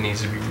then it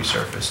needs to be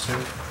resurfaced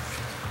too.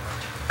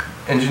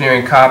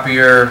 Engineering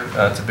copier,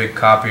 it's a big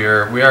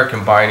copier. We are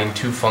combining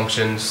two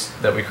functions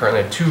that we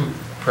currently have, two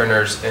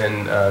printers,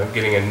 and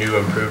getting a new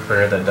improved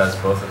printer that does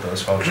both of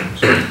those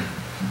functions.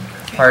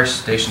 Fire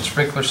station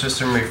sprinkler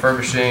system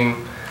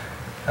refurbishing,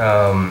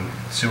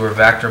 sewer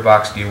vector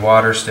box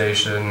dewater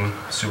station,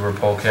 sewer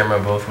pole camera,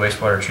 both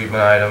wastewater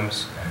treatment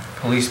items.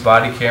 Police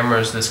body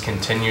cameras, this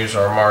continues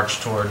our march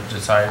toward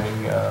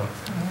deciding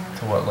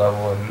to what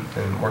level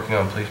and working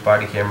on police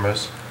body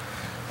cameras.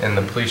 And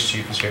the police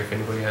chief is here if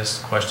anybody has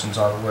questions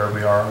on where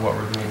we are and what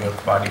we're doing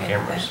with body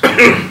cameras.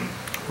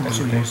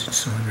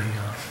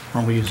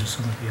 Are we using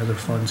some of the other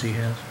funds he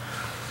has?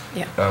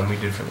 Yeah. We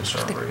did for the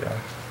server, yeah.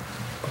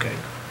 Okay.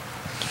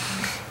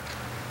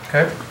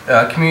 Okay.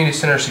 Community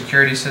center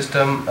security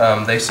system,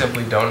 they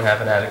simply don't have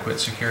an adequate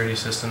security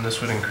system.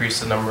 This would increase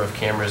the number of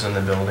cameras in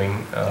the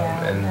building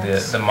and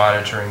the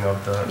monitoring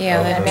of the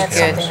Yeah, That's cameras.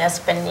 something that's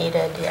been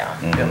needed, yeah.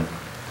 Yep.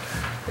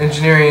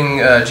 Engineering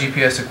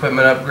GPS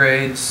equipment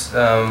upgrades.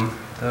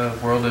 The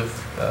world of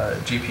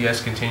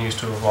GPS continues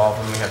to evolve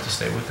and we have to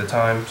stay with the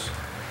times.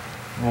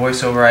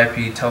 Voice over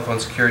IP telephone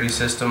security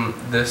system.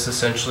 This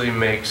essentially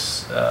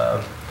makes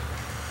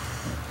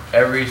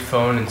every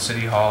phone in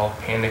City Hall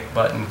panic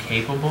button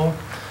capable.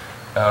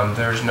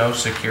 There's no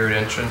secured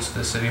entrance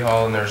to City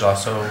Hall, and there's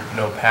also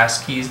no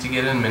pass keys to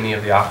get in. Many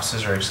of the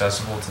offices are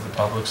accessible to the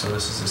public, so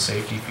this is a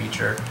safety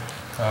feature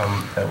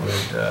that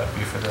would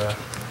be for the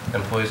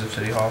employees of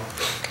City Hall.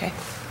 Okay.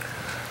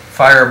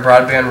 Fire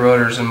broadband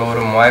routers and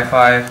modem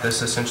Wi-Fi.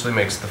 This essentially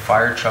makes the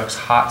fire trucks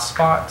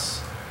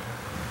hot-spots.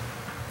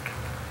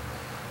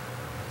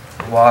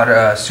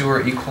 Water,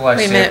 sewer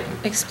equalizer. Wait a minute,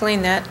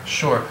 explain that.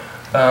 Sure.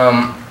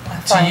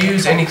 To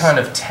use any kind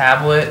of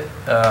tablet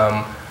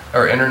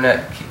or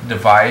internet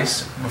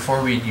device,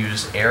 before we'd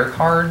use air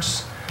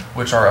cards,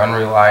 which are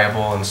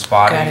unreliable and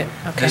spotty. Got it,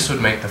 okay. This would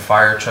make the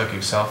fire truck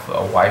itself a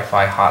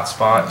Wi-Fi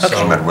hotspot. Okay.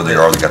 No matter where they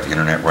are, they got the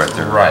internet right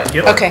there. Right.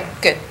 Yep. Okay,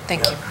 good,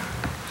 thank you.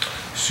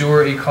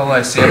 Sewer E.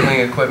 coli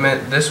sampling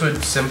equipment. This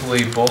would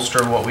simply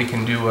bolster what we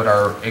can do at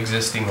our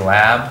existing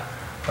lab.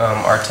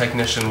 Our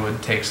technician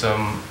would take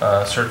some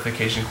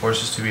certification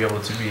courses to be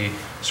able to be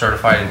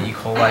certified in E.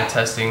 coli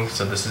testing.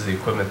 So this is the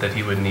equipment that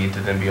he would need to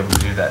then be able to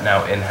do that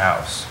now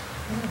in-house.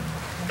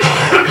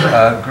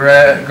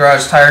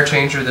 Garage tire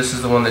changer. This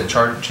is the one that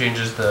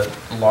changes the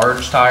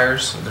large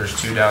tires. There's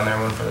two down there,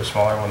 one for the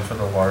smaller, one for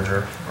the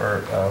larger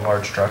or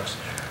large trucks.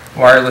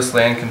 Wireless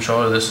LAN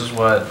controller. This is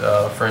what,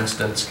 for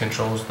instance,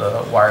 controls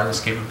the wireless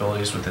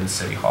capabilities within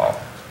City Hall.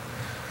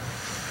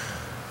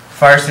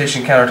 Fire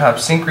station countertop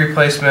sink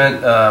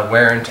replacement,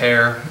 wear and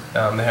tear.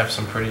 They have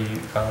some pretty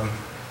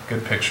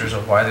good pictures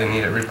of why they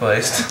need it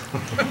replaced.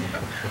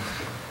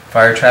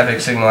 Fire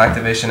traffic signal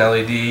activation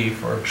LED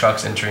for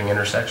trucks entering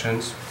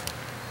intersections.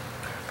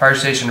 Fire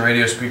station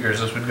radio speakers.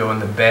 This would go in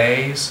the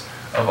bays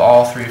of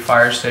all three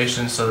fire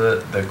stations so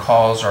that the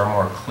calls are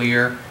more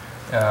clear.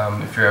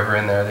 If you're ever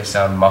in there, they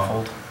sound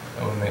muffled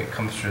when they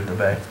come through the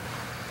bay.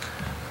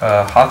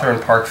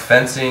 Hawthorne Park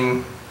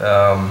fencing.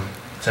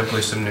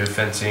 Simply some new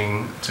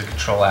fencing to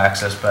control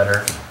access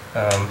better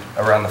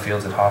around the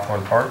fields at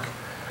Hawthorne Park.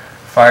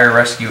 Fire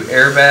rescue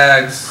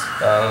airbags.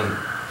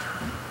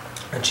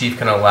 The chief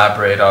can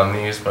elaborate on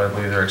these, but I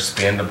believe they're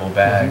expandable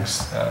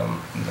bags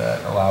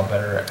that allow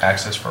better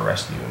access for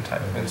rescue and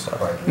type of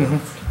stuff.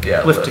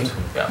 Yeah, Lifting.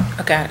 Yeah.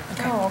 Okay,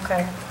 okay. Oh,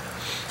 okay.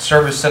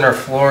 Service center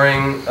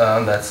flooring,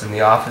 that's in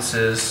the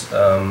offices,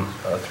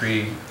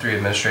 three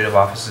administrative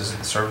offices at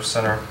the service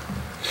center.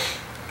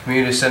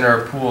 Community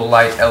center pool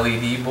light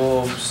LED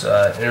bulbs,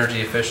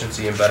 energy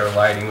efficiency and better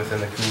lighting within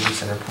the community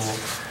center pool.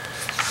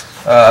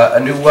 A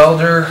new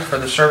welder for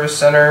the service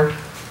center.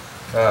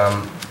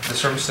 The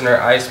service center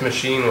ice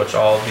machine, which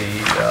all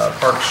the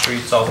park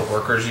streets, all the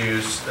workers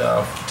use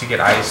to get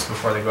ice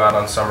before they go out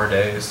on summer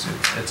days.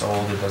 It's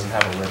old, it doesn't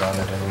have a lid on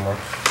it anymore.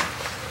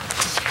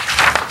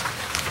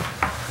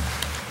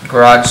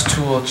 Garage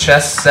tool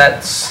chest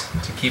sets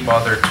to keep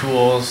all their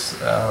tools.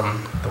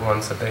 The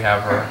ones that they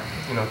have are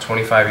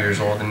 25 years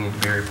old and need to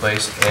be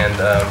replaced, and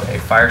a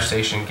fire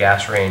station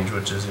gas range,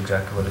 which is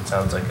exactly what it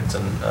sounds like. It's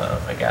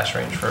a gas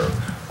range for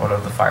one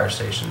of the fire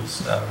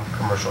stations,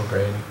 commercial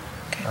grade,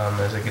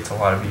 as it gets a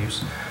lot of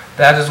use.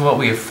 That is what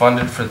we have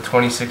funded for the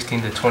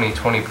 2016 to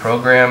 2020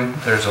 program.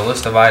 There's a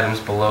list of items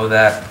below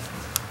that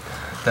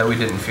we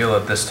didn't feel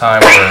at this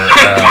time were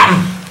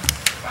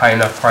high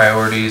enough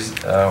priorities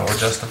or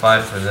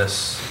justified for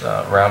this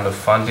round of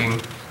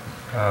funding.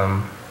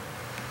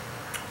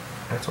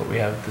 That's what we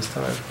have at this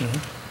time.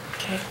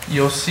 Okay.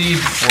 You'll see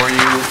before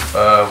you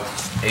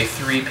a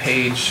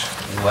 3-page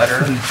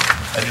letter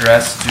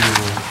addressed to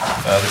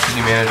the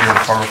city manager and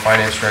former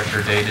finance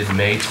director dated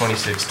May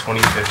 26,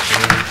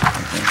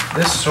 2015.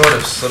 This sort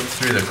of slipped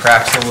through the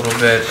cracks a little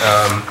bit.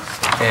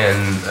 in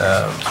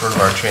sort of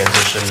our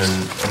transition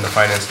in the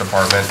finance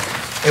department.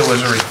 It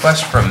was a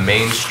request from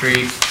Main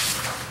Street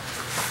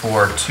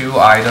for 2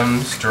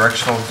 items: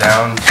 directional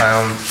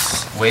downtown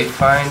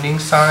wayfinding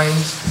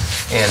signs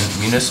and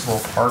municipal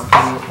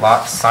parking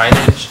lot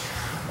signage.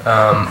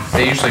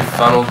 They usually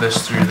funnel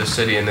this through the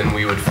city, and then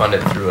we would fund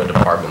it through a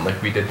department. Like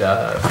we did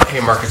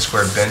Haymarket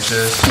Square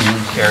benches.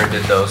 Karen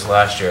did those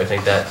last year. I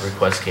think that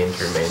request came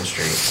through Main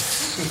Street.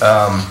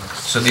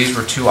 So these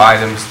were 2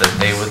 items that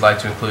they would like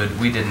to include.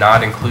 We did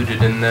not include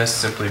it in this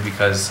simply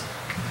because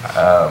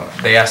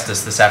they asked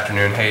us this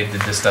afternoon, hey,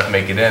 did this stuff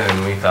make it in?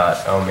 And we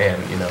thought, oh man,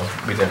 you know,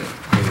 we didn't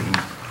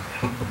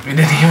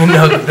even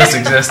know that this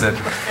existed.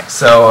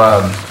 So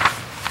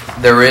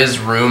there is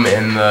room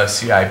in the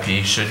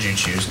CIP should you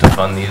choose to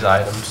fund these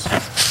items.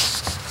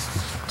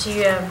 Do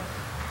you,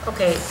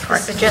 okay, the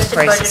suggested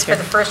budget for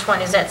the first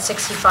one is at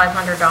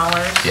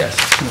 $6,500? Yes.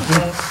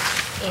 Okay,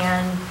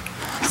 and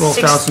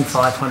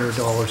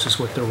 $12,500 is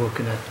what they're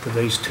looking at for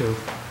these 2.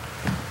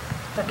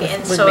 Okay,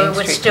 and Would so Main it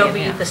would Street still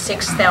be be in the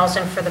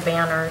 6,000 for the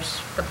banners,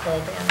 the pole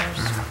banners?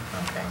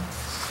 Okay.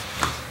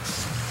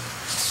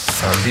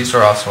 These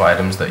are also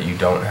items that you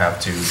don't have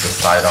to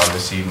decide on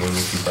this evening.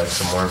 If you'd like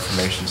some more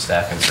information,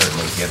 staff can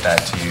certainly get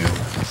that to you.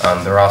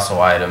 There are also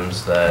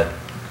items that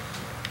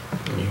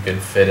you could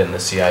fit in the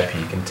CIP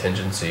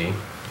contingency,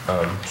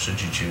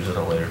 should you choose at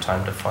a later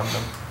time to fund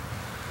them.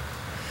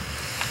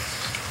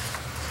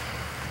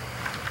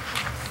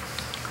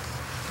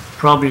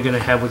 Probably going to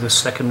have with the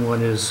second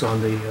one is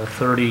on the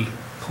 30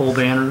 pole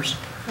banners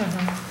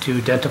to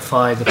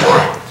identify the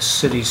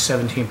city's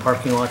 17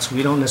 parking lots.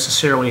 We don't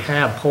necessarily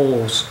have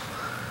poles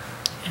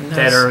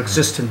that are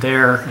existent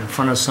there in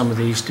front of some of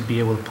these to be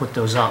able to put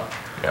those up.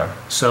 Yeah.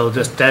 So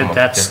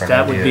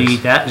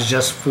that is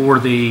just for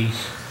the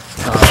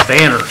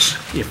banners.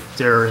 If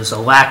there is a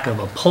lack of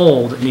a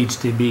pole that needs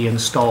to be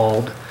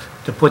installed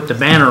to put the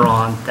banner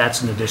on,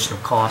 that's an additional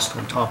cost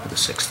on top of the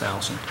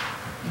 6,000.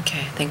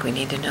 Okay, I think we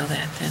need to know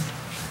that then.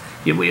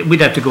 Yeah,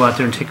 we'd have to go out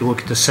there and take a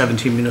look at the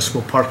 17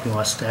 municipal parking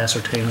lots to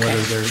ascertain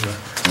whether there's a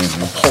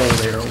pole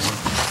there or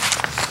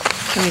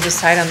one. Can we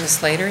decide on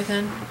this later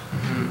then?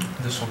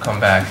 This will come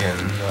back in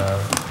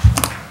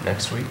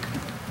next week.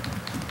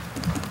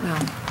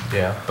 Well,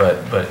 Yeah, but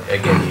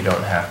again, you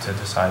don't have to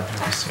decide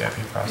through the CIP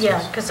process.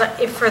 Yeah, because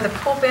if for the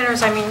pole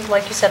banners, I mean,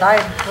 like you said,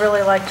 I'd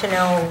really like to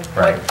know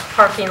Right. what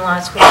parking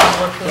lots we'd be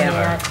looking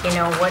Yeah. at, you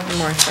know, what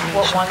information.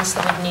 ones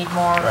that would need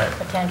more Right.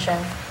 attention.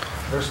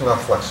 There's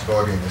enough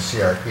flexibility in the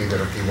CIP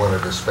that if you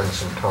wanted to spend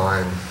some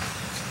time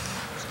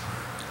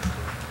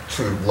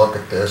to look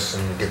at this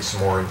and get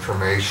some more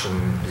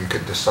information, you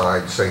could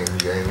decide, say, in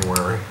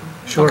January.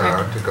 Sure.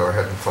 To go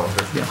ahead and fund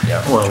it. Yeah.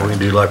 Yeah. Well, we can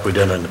do like we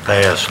done in the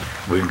past.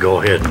 We can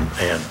go ahead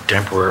and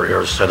temporary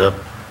or set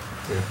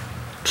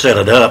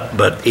it up,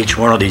 but each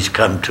one of these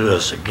come to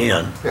us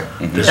again. Yeah.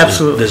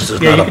 Absolutely. This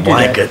is Yeah, you not a could do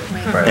that. blanket,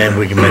 Right. and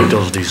we can make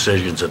those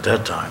decisions at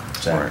that time.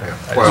 Exactly. Yeah.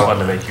 I just Well- wanted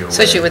to make you aware.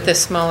 especially with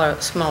this small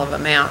of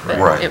amount, but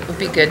Right. it would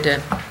be good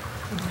to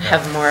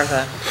have more of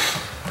a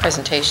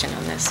presentation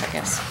on this, I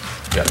guess.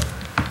 Yeah.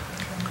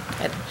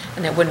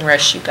 And it wouldn't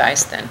rush you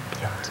guys then.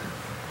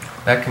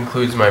 That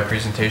concludes my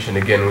presentation.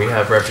 Again, we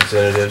have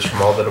representatives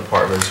from all the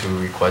departments who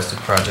requested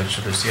projects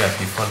for the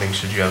CIP funding.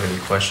 Should you have any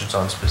questions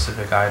on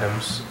specific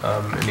items,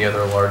 any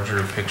other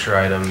larger picture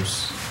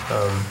items,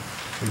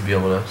 we'd be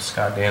able to,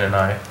 Scott, Dan, and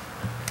I,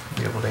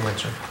 be able to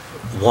answer.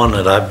 One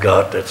that I've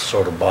got that's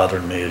sort of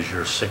bothering me is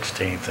your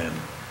 16th and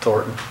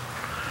Thornton.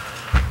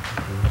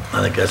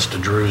 I think that's the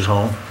Drew's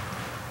home.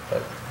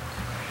 But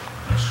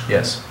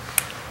yes.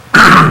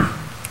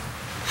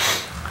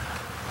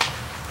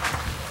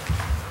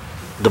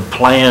 The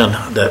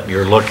plan that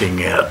you're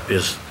looking at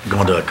is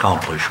going to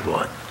accomplish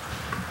what?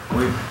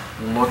 We've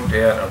looked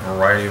at a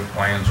variety of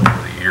plans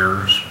over the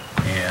years,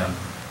 and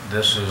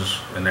this is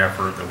an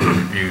effort that we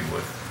reviewed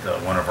with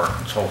one of our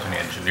consulting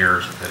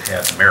engineers that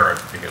had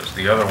merit, because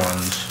the other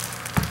ones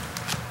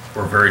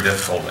were very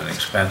difficult and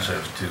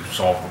expensive to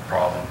solve a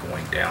problem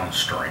going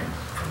downstream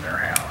from their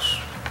house.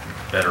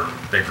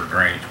 Bigger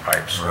drainage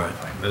pipes, sort of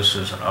thing. This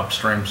is an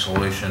upstream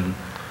solution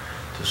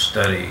to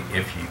study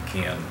if you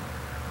can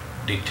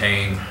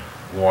detain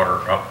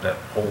water up that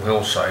whole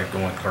hillside,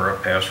 going clear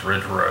up past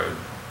Ridge Road,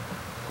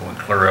 going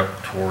clear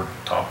up toward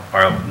the top of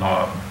Pilot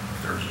Knob.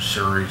 There's a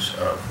series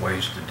of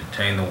ways to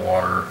detain the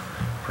water,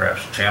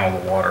 perhaps channel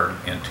the water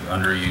into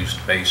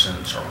underused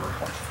basins, or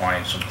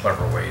find some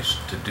clever ways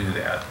to do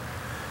that.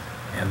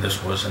 And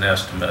this was an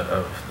estimate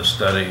of the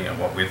study and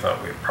what we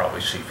thought we'd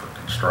probably see for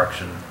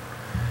construction.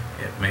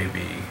 It may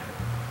be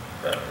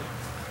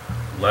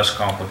less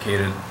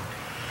complicated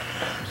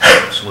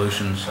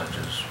solutions, such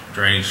as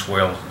drainage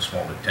swales and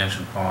small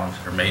detention ponds.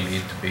 There may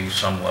need to be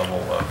some level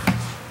of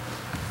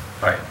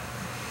pipe.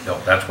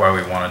 That's why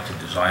we wanted to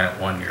design it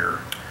 1 year,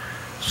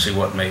 see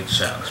what made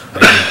sense.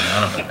 Maybe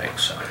none of it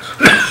makes sense.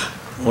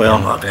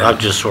 Well, I'm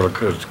just sort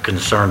of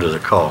concerned with the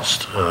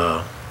cost.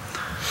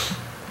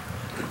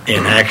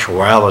 In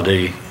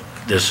actuality,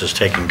 this is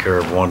taking care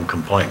of one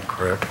complaint,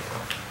 correct?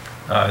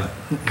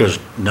 Because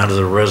none of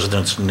the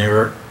residents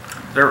near it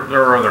There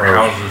are other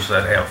houses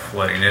that have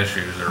flooding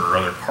issues. There are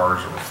other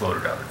cars that were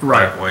floated out of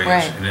Right. driveways.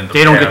 Right. And in the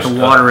They don't get past,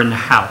 the water in the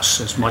house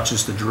as much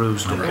as the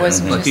Drews do. It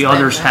wasn't But just the that,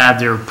 others no. had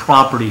their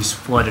properties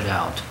flooded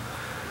out.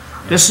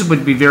 This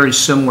would be very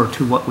similar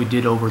to what we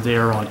did over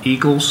there on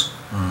Eagles.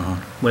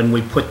 When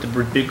we put the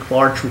big,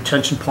 large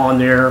retention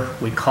pond there,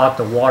 we caught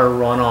the water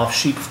runoff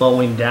sheet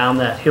flowing down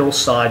that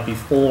hillside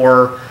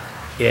before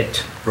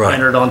it Right.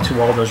 entered onto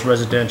all those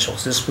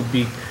residentials. This would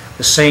be,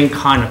 the same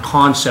kind of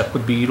concept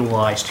would be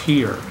utilized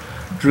here.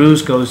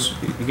 Drew's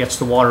gets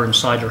the water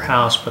inside their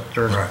house, but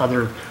there's Right.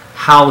 other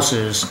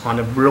houses on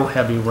a real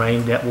heavy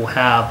rain that will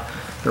have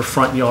their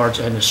front yards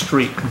and the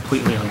street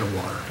completely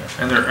underwater.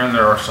 And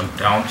there are some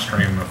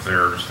downstream of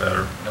theirs that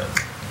are,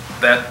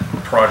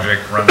 that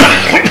project runs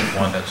into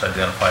one that's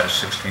identified as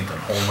 16th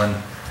and Holman.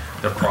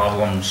 The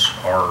problems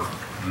are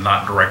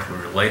not directly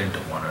related to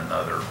one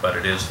another, but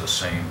it is the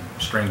same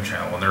stream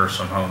channel. And there are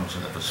some homes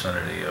in the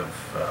vicinity of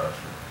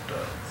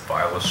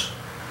Vilas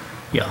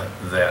Yeah.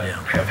 that Yeah.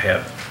 have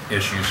had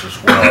issues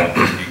as well, that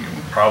you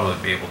can probably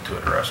be able to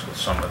address with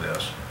some of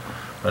this.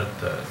 But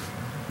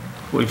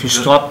Well, if you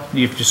stop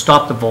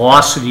the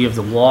velocity of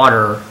the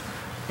water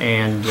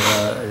and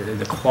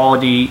the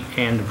quality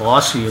and the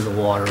velocity of the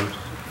water,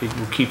 it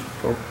will keep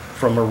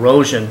from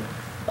erosion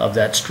of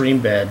that stream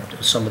bed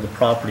some of the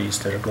properties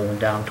that are going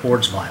down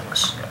towards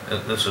Vilas.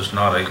 this is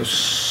not a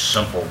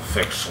simple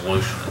fixed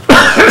solution.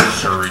 It's a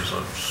series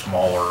of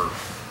smaller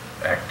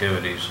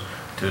activities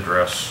to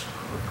address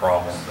the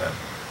problem that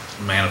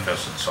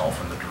manifests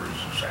itself in the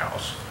Drew's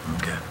house.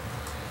 Okay.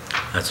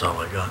 That's all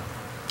I got.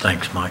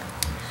 Thanks, Mike.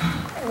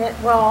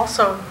 Well,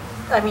 also,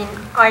 I mean,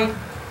 I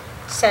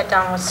sat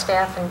down with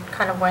staff and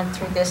kind of went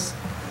through this,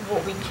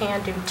 what we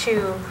can do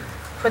to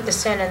put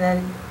this in, and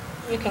then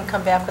you can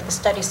come back with the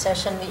study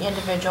session, the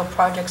individual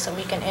projects that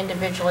we can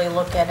individually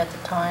look at the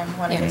time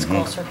when it gets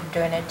closer to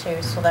doing it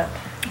too, so that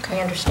we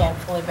understand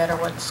fully better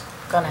what's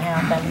going to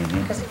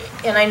happen. Because,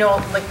 and I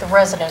know like the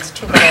residents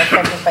too that are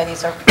affected by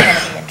these are going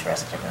to be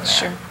interested in that.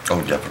 Sure.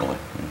 Oh, definitely.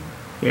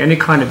 Any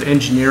kind of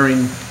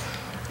engineering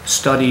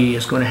study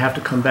is going to have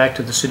to come back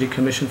to the city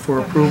commission for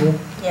approval,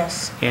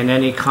 Yes. and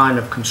any kind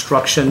of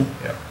construction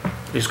Yep.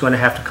 is going to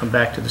have to come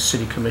back to the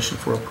city commission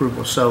for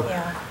approval. So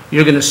Yeah.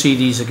 you're going to see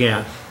these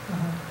again.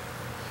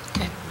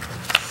 Okay.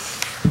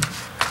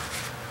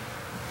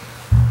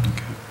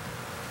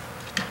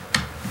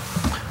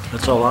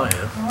 That's all I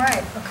have. All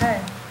right,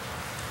 okay.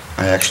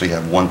 I actually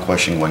have one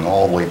question going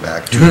all the way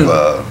back to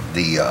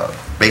the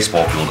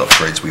baseball field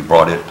upgrades. We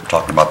brought it,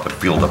 talking about the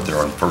field up there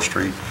on First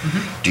Street.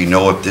 Do you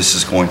know if this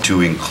is going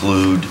to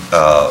include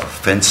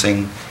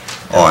fencing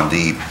on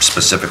the,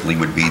 specifically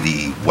would be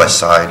the west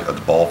side of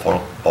the ball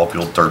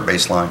field, third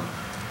baseline?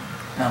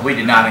 We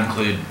did not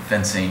include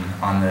fencing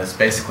on this.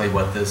 Basically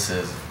what this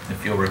is,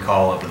 if you'll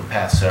recall, over the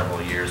past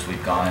several years,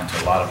 we've gone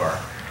into a lot of our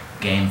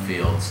game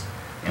fields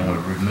and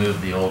we've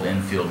removed the old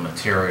infield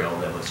material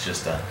that was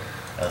just a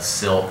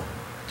silt,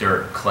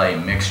 dirt, clay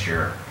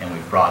mixture, and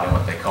we've brought in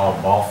what they call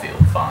ball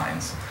field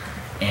fines.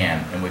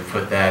 And we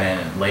put that in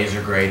and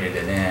laser graded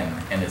it in,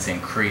 and it's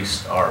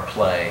increased our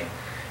play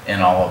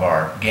in all of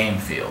our game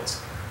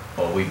fields.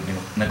 Well,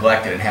 we've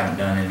neglected and haven't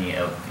done any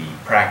of the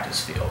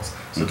practice fields.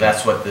 So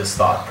that's what this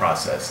thought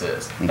process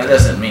is. That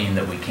doesn't mean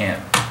that we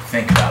can't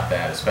think about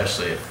that,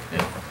 especially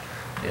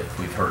if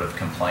we've heard of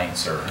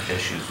complaints or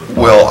issues with.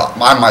 Well,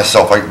 I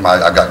myself, I've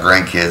got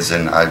grandkids,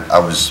 and I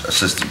was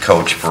assistant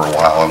coach for a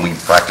while, and we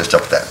practiced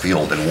up that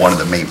field, and one of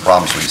the main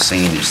problems we've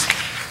seen is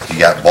you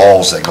got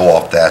balls that go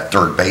off that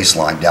third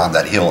baseline down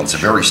that hill, and it's a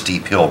very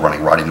steep hill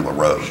running right into a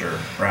road. Sure,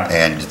 right.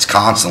 And it's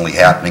constantly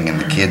happening, and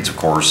the kids, of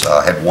course,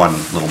 had one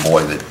little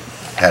boy that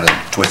had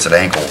a twisted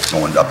ankle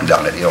going up and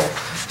down that hill.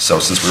 So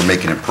since we're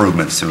making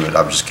improvements to it,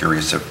 I was just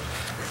curious if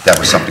that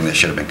was something that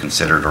should have been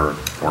considered or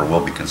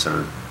will be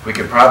considered. We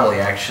could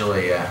probably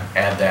actually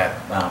add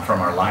that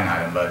from our line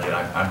item budget.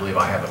 I believe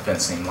I have a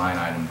fencing line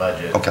item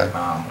budget Okay.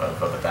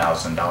 of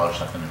 $1,000,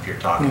 something if you're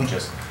talking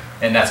just,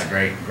 and that's a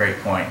great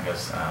point,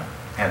 because I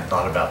hadn't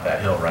thought about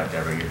that hill right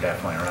there, but you're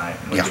definitely right.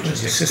 We Yeah. could The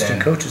just assistant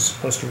extend. coach is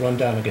supposed to run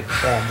down and get the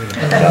ball.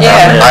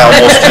 Yeah.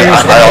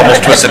 I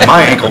almost twisted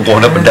my ankle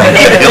going up and down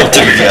that hill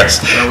too,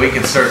 yes. Well, we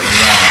could certainly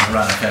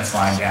run a fence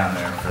line down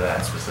there for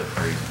that specific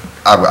reason.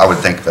 I would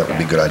think that would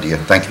be a good idea.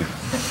 Thank you.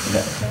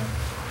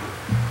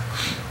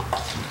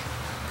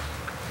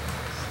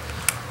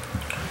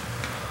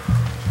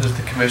 Does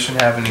the commission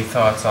have any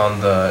thoughts on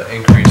the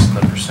increase in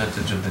the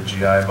percentage of the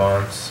GI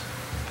bonds?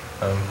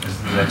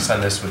 Because the next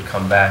time this would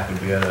come back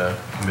would be at a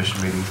commission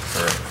meeting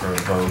for a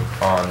vote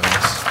on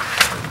this.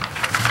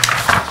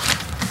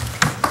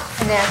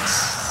 And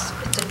it's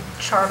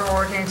a charter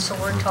ordinance, so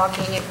we're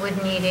talking, it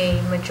would need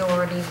a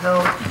majority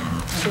vote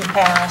to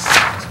pass,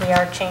 because we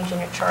are changing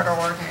a charter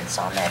ordinance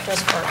on that,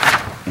 just for,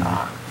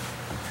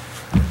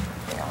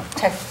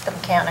 the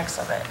mechanics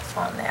of it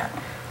on that.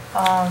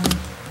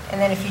 And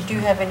then if you do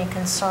have any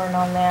concern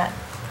on that,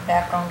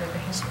 background or the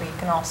history, you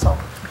can also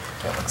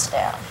field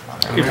staff.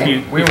 If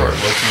you- We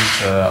weren't looking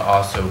to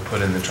also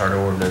put in the charter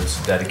ordinance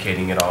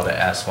dedicating it all to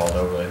asphalt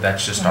overlay.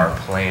 That's just our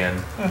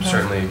plan.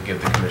 Certainly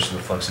give the commission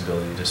the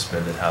flexibility to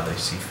spend it how they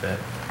see fit.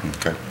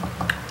 Okay.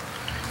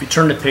 If you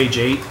turn to page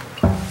 8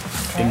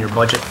 in your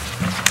budget,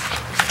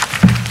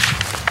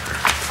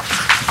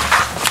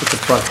 look at the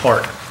front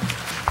part.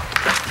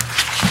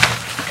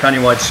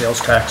 Countywide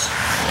sales tax.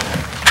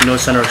 You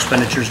notice under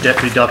expenditures,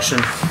 debt reduction,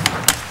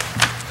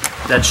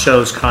 that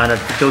shows kind of,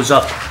 it goes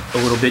up a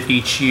little bit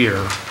each year,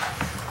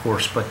 of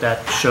course, but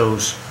that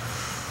shows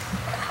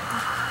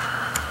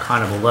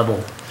kind of a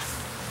level.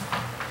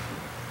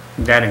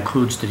 That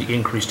includes the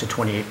increase to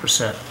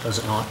 28%, does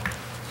it not?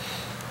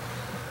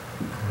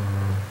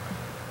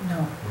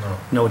 No,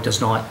 No, it does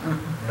not.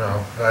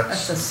 No,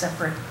 that's a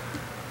separate.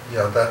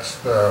 yeah, that's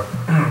the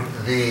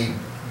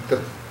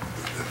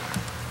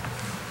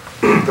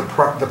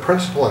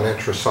principal and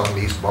interest on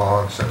these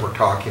bonds that we're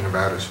talking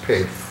about is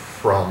paid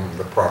from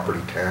the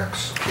property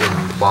tax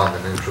in the bond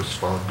and interest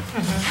fund.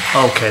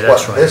 Okay,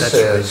 that's right. What this that's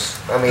right. is,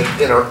 I mean,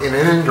 in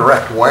an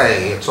indirect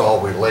way, it's all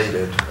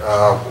related.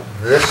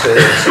 This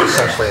is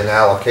essentially an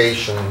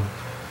allocation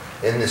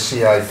in the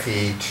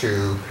CIP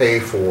to pay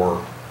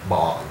for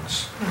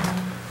bonds.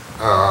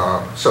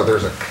 So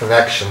there's a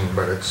connection,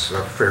 but it's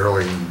a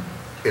fairly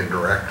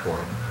indirect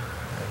one.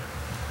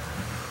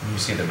 You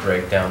see the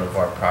breakdown of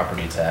our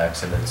property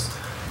tax, and it's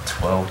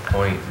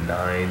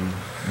 12.9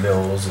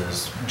 mils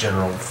is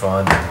general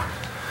fund, and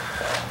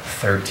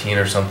 13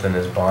 or something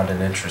is bond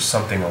and interest,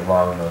 something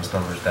along those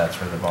numbers. That's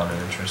where the bond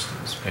and interest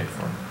is paid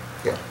for.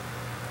 Yeah.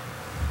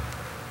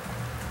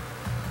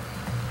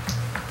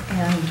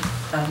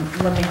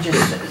 And let me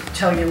just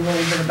tell you a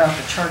little bit about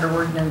the charter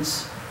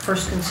ordinance.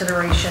 First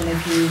consideration,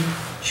 if you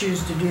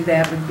choose to do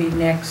that, would be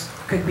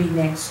could be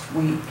next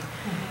week.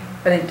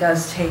 But it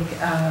does take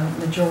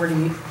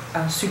majority,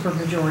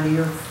 supermajority,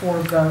 or 4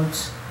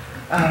 votes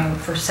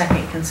for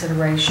second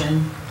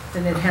consideration.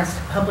 Then it has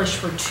to publish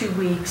for 2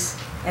 weeks,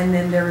 and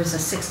then there is a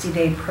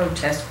 60-day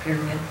protest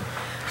period.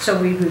 So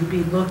we would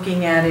be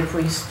looking at, if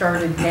we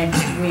started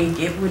next week,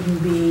 it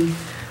wouldn't be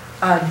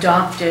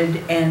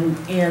adopted and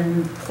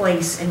in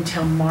place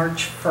until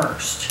March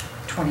 1st,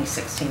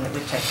 2016. It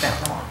would take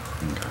that long.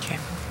 Okay.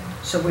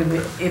 So we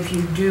would, if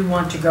you do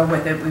want to go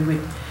with it, we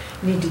would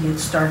need to get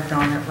started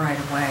on it right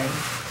away.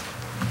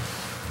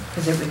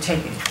 Because it would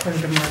take it clear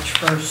to March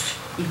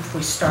 1st if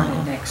we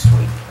started next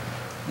week.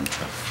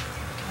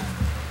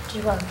 Do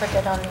you want to put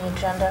that on the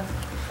agenda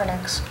for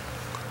next?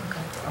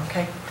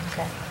 Okay?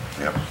 Okay.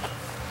 Yep.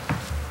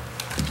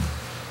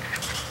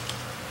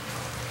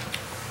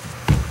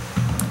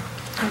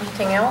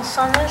 Anything else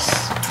on this?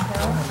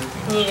 No?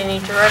 Need any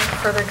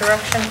further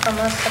direction from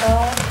us at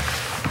all?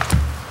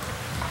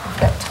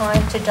 Got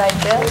time to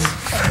digest,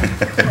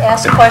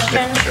 ask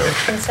questions,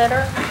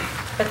 consider,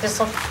 but this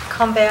will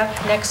come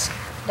back next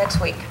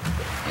week.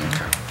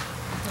 Okay.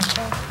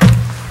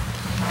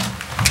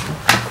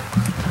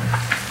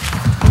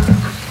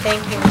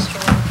 Thank you, Mr.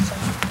 Robinson,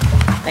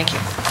 Thank you.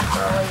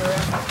 for all your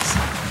efforts.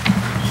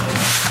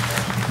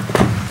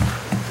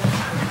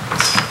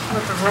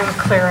 Let the room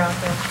clear out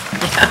there.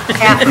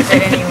 Half of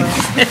it anyway.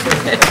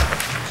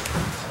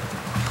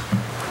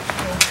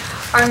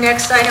 Our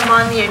next item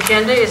on the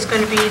agenda is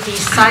going to be the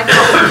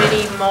sidewalk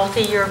committee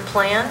multi-year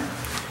plan.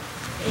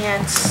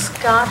 And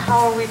Scott,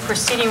 how are we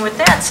proceeding with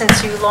that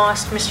since you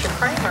lost Mr.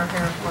 Kramer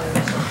here for you?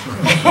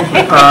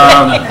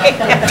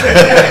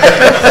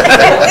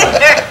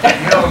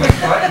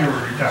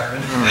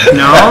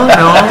 No.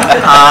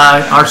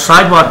 Our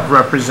sidewalk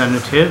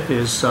representative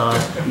is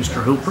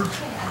Mr. Hooper.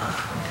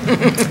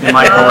 Am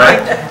I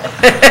correct?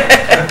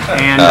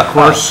 And of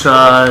course,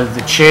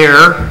 the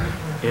chair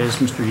is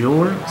Mr.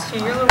 Euler.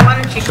 Mr. Euler, why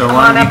don't you So come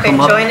why on don't you up come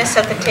and up? join us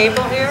at the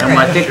table here? And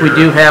I think we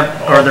do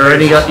have, are there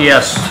any,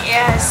 yes.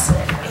 Yes,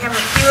 we have a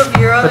few of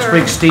your Let's other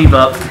bring Steve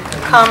up.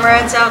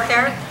 comrades out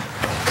there.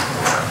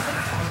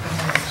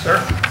 Sir?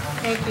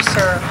 Thank you,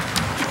 sir.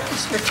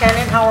 Mr.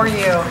 Tennant, how are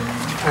you?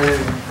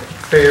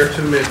 Fair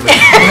to middling.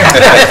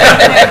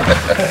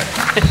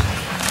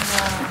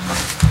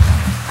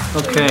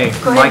 Okay,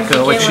 Go ahead Mike, and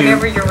I'll let begin you,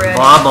 whenever you're ready.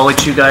 Bob, I'll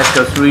let you guys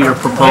go through your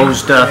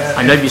proposed,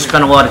 I know you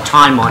spent a lot of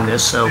time on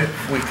this, so.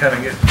 If we kind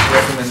of get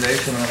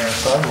recommendation on our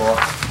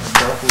sidewalk,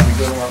 we'll be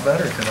doing a lot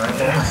better tonight.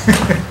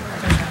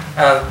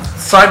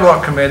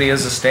 Sidewalk Committee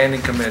is a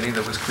standing committee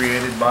that was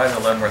created by the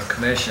Leavenworth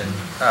Commission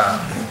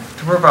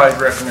to provide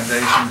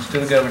recommendations to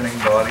the governing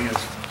body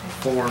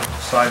for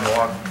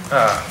sidewalk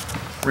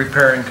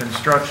repair and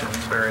construction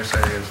in various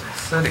areas of the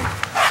city.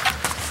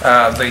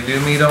 They do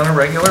meet on a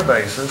regular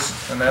basis,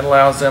 and that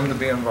allows them to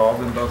be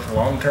involved in both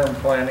long-term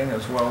planning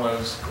as well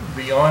as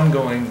the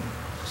ongoing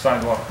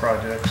sidewalk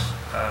projects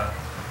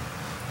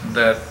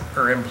that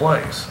are in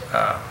place.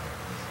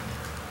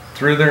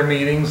 Through their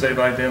meetings, they've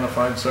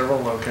identified several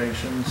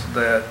locations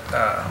that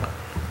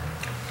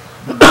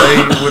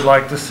they would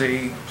like to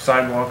see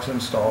sidewalks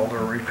installed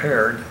or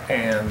repaired,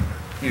 and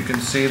you can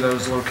see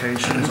those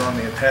locations on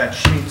the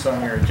attached sheets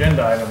on your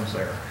agenda items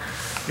there.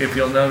 If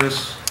you'll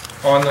notice,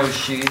 on those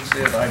sheets,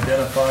 it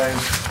identifies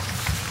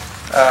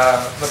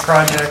The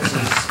projects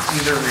is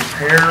either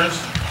repairs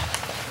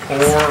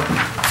or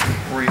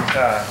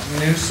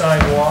new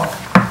sidewalk.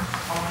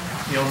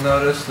 You'll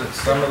notice that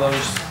some of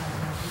those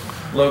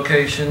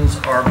locations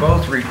are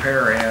both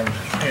repair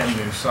and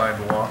new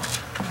sidewalks.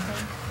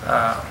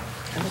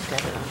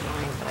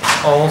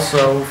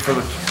 Also, for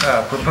the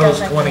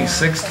proposed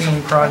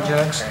 2016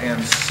 projects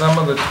and some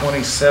of the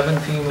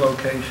 2017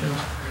 locations,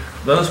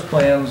 those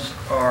plans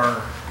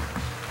are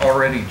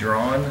already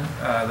drawn.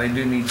 They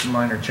do need some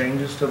minor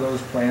changes to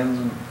those plans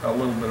and a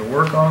little bit of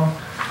work on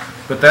them.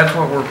 But that's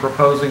what we're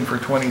proposing for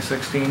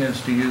 2016,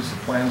 is to use the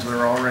plans that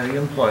are already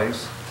in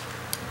place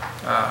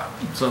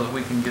so that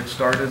we can get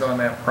started on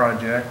that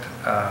project.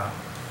 A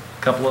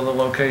couple of the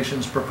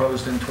locations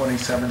proposed in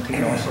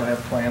 2017 also have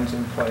plans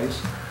in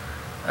place,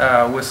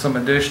 with some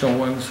additional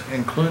ones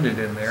included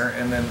in there,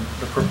 and then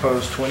the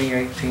proposed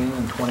 2018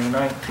 and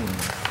 2019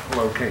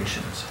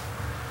 locations.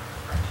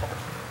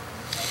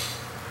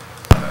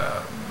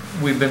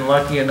 We've been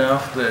lucky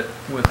enough that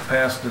with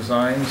past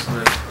designs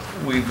that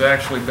we've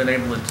actually been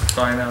able to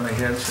design out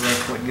ahead, so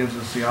that's what gives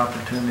us the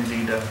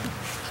opportunity to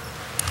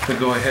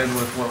go ahead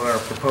with what our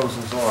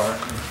proposals are.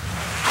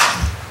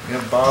 We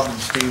have Bob and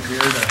Steve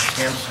here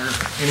to answer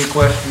any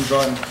questions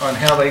on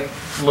how they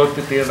looked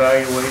at the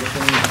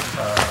evaluation,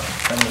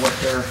 and what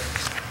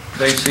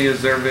they see as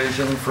their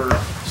vision for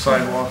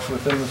sidewalks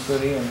within the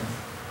city and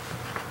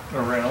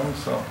around.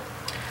 So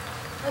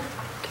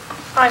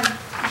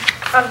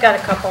I've got a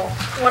couple.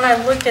 When I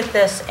looked at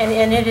this, and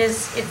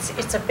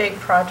it's a big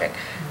project,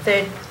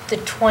 the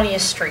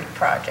 20th Street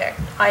project,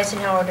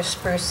 Eisenhower to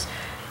Spruce,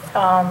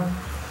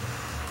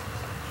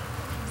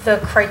 the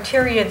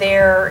criteria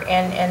there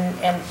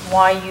and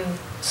why you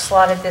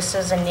slotted this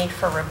as a need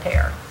for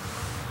repair.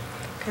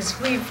 Because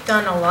we've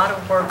done a lot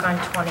of work on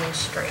 20th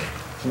Street.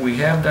 we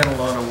have done a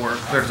lot of work.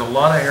 There's a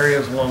lot of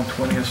areas along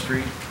 20th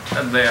Street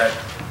that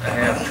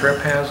have trip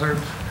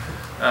hazards.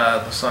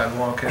 The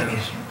sidewalk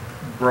has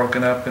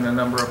broken up in a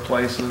number of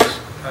places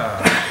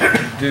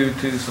due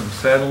to some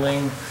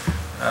settling.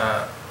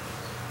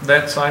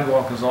 That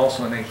sidewalk is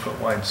also an 8-foot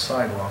wide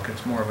sidewalk.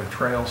 It's more of a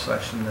trail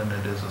section than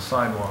it is a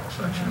sidewalk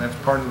section. That's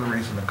part of the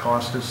reason the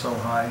cost is so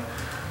high.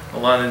 A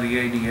lot of the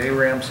ADA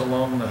ramps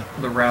along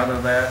the route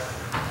of that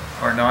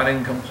are not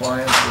in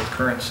compliance with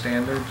current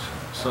standards.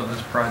 So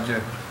this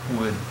project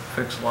would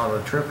fix a lot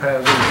of the trip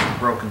hazards,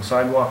 broken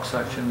sidewalk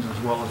sections, as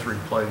well as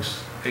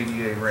replace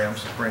ADA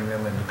ramps to bring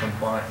them into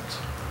compliance.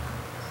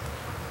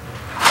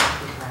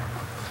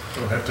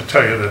 I'll have to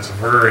tell you that's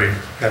very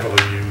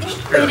heavily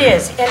used area. It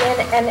is,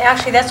 and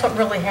actually that's what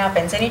really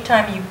happens.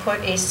 Anytime you put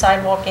a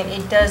sidewalk in,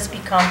 it does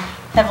become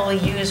heavily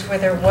used where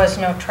there was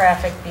no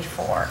traffic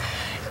before.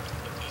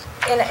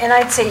 And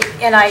I'd say,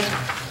 and I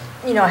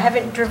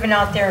haven't driven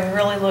out there and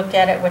really looked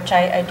at it, which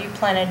I do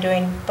plan on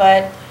doing,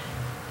 but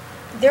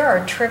there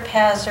are trip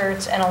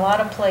hazards and a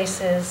lot of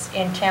places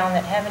in town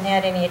that haven't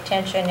had any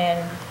attention in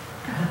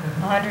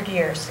 100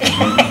 years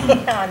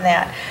on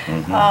that.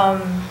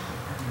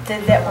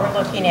 That we're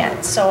looking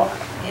at. So,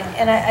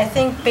 and I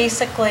think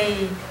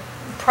basically,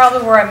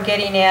 probably where I'm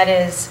getting at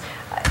is,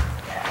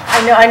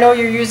 I know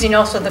you're using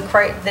also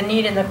the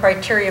need and the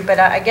criteria, but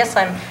I guess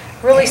I'm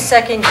really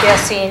second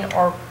guessing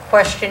or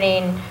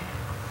questioning,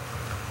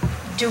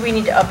 do we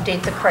need to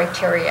update the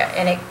criteria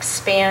and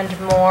expand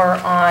more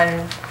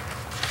on,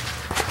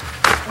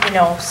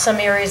 some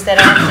areas that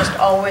aren't just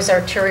always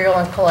arterial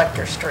and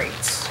collector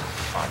streets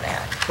on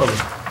that? Well,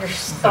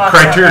 the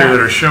criteria that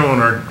are shown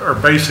are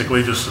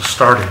basically just a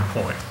starting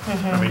point.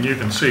 I mean, you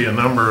can see a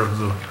number of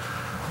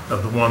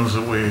the ones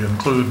that we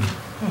include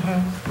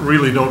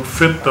really don't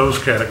fit those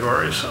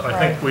categories. I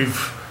think we've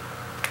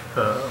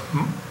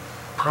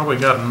probably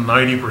gotten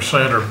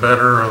 90% or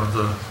better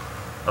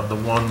of the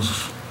ones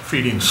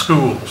feeding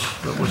schools.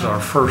 That was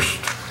our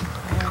first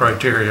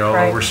criteria,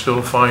 although we're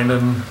still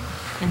finding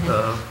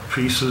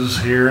pieces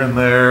here and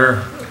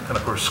there, and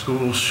of course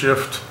schools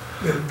shift.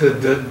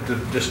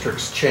 The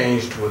district's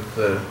changed with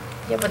the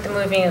with the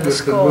moving of the with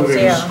schools, the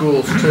moving of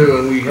schools too,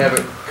 and we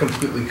haven't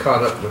completely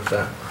caught up with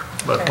that.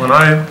 But when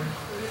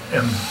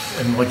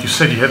and like you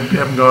said, you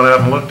haven't gone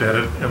out and looked at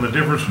it, and the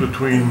difference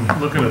between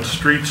looking at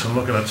streets and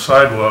looking at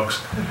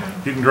sidewalks,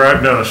 you can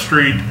drive down a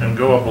street and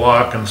go a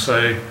block and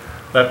say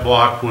that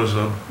block was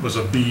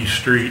a B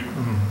street,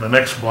 and the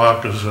next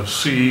block is a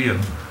C,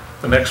 and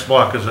the next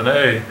block is an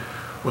A.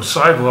 With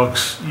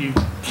sidewalks, you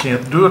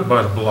can't do it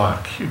by the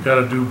block. You've got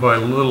to do by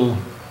little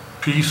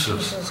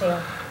pieces.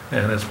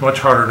 And it's much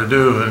harder to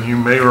do. And you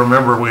may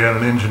remember we had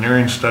an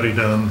engineering study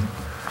done,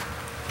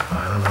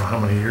 I don't know how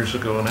many years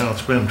ago now.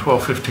 It's been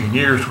 12, 15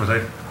 years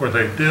where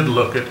they did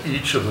look at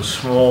each of the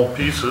small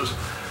pieces.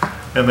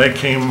 And they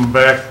came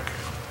back,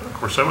 of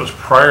course that was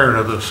prior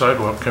to the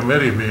sidewalk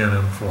committee being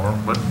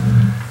informed. But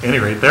at any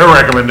rate, their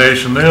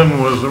recommendation then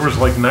was there was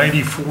like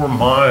 94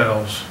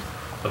 miles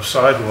of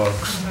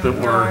sidewalks that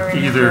were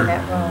either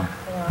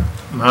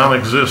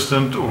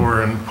non-existent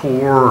or in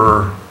poor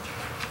or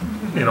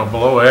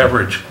below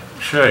average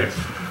shape.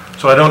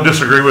 So I don't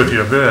disagree with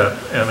you a bit,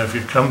 and if you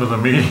come to the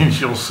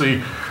meetings you'll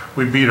see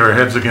we beat our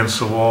heads against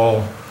the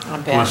wall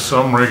bet. with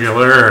some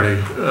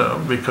regularity,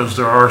 because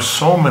there are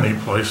so many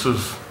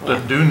places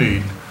that do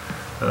need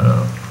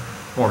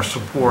more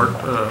support.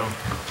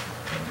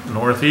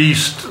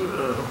 Northeast,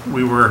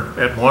 we were,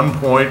 at one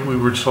point, we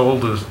were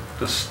told to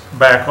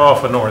back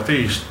off of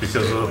Northeast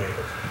because of,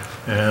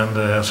 and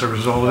as a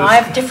result of this. I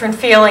have different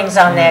feelings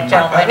on that,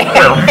 gentlemen.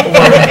 Well,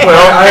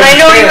 And I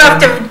know you have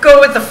to go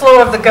with the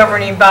flow of the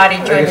governing body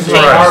during the change.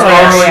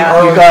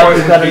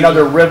 You got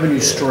another revenue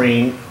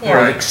stream,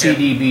 Yeah. like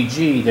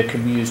CDBG, that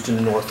can be used in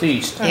the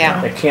Northeast.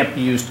 Yeah. That can't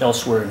be used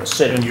elsewhere in the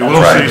city. And you That's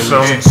will one see of the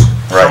some reasons.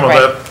 of Right.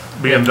 that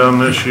being done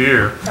this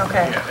year.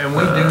 Okay. Yeah, and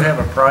we do have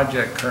a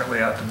project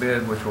currently out to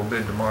bid, which we'll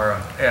bid tomorrow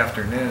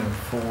afternoon,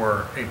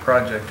 for a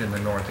project in the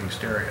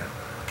northeast area.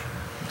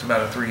 It's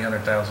about a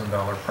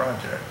 $300,000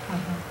 project.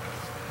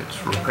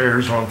 It's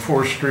repairs on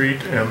 4th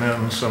Street and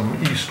then some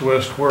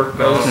east-west work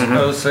done.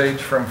 Osage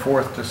from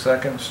 4th to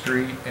 2nd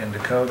Street and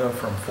Dakota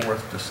from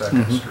 4th to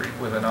 2nd Street,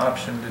 with an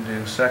option to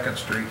do 2nd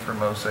Street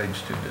from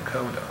Osage to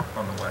Dakota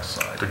on the west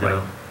side. To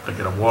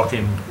get a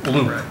walking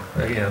loop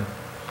again.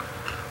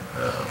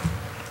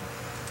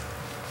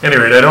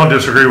 Anyway, I don't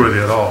disagree with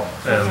you at all.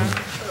 And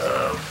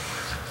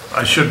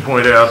I should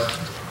point out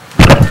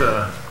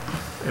that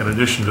in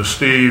addition to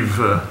Steve,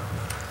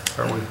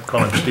 or we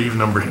call him Steve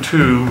number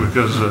 2,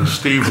 because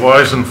Steve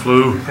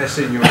Weisenflew,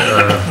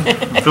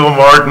 Phil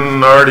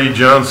Martin, Artie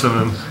Johnson,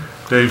 and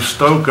Dave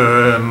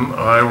Stoka and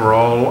I were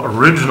all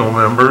original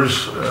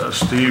members.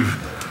 Steve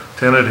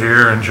Tennant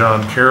here and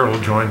John Carroll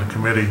joined the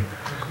committee.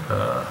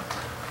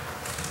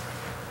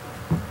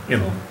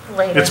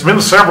 Later. It's been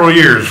several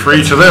years for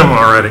each of them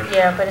already.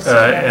 Yeah, but it's.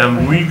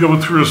 And we go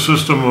through a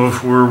system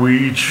of where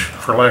we each,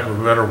 for lack of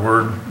a better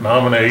word,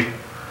 nominate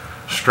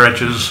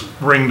stretches,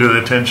 bring to the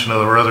attention of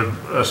the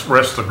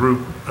rest of the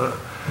group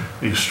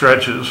these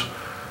stretches,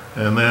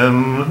 and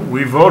then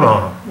we vote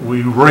on them.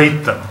 We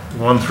rate them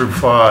 1 through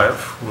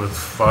 5, with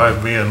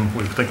 5 being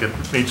we think it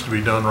needs to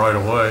be done right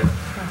away,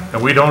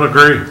 and we don't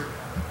agree.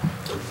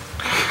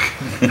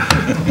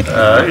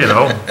 You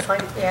know,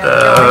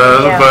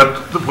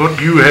 but what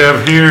you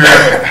have here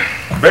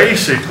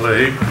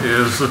basically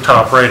is the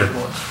top rated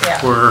ones,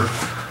 where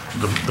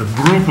the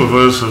group of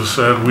us have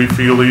said we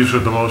feel these are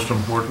the most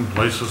important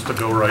places to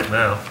go right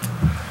now.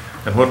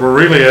 And what we're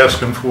really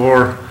asking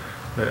for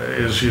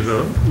is you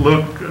to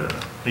look,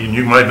 and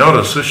you might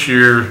notice this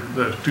year,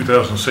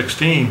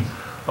 2016,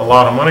 a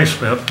lot of money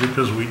spent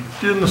because we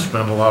didn't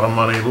spend a lot of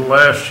money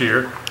last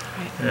year,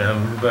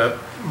 and that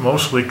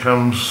mostly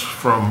comes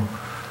from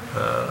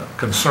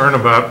concern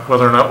about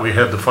whether or not we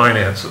had the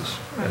finances.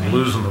 And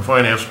losing the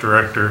finance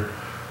director,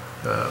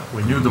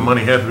 we knew the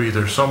money had to be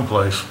there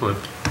someplace, but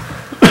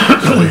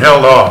so we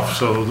held off.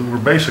 So we're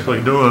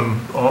basically doing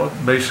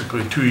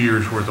basically 2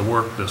 years worth of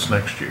work this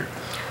next year.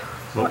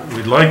 But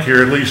we'd like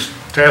here at least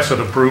tacit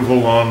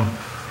approval on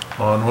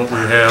what we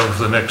have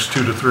the next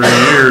 2 to 3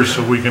 years,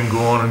 so we can go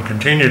on and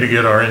continue to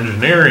get our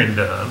engineering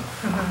done.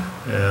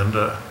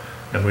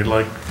 And we'd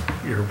like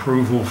your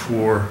approval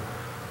for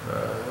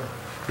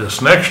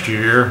this next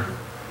year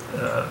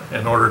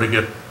in order to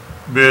get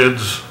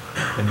bids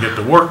and get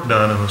the work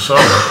done in the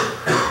summer.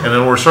 And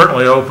then we're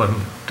certainly open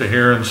to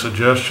hearing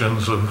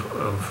suggestions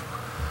of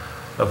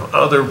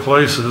other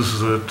places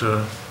that,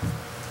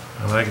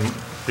 and I can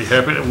be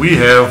happy that we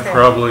have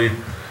probably,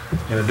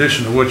 in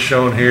addition to what's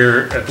shown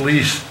here, at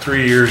least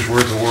 3 years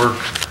worth of work.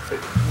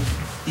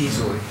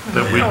 Easily.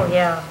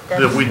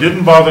 That we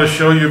didn't bother to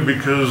show you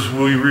because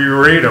we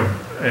re-rate them,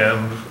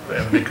 and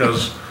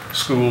because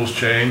schools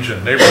change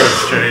and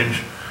neighborhoods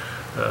change.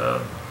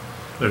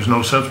 There's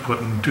no sense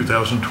putting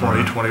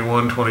 2020,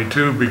 21,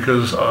 22,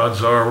 because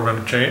odds are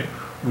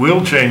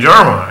we'll change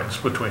our minds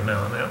between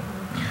now and then.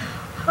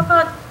 How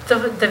about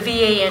the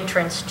VA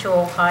entrance to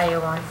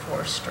Ohio on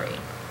 4th Street?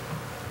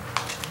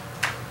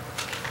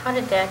 How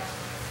did that,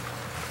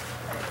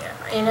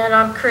 and then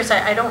I'm curious,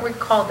 I don't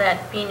recall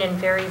that being in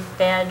very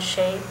bad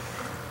shape.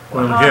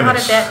 Well, again, how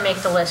did that make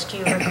the list, do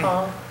you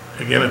recall?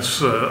 Again,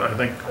 it's, I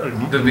think...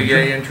 The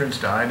VA entrance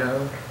to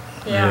Idaho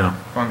Yeah.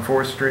 on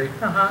 4th Street.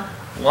 Uh-huh.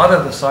 A lot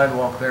of the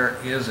sidewalk there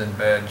is in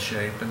bad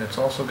shape, and it's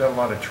also got a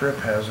lot of trip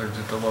hazards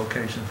at the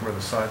locations where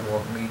the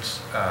sidewalk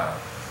meets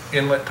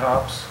inlet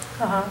tops,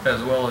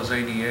 as well as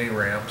ADA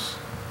ramps.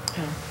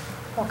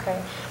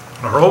 Okay.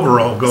 Our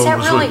overall goal Is that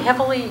was... really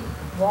heavily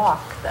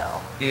walked,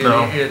 though?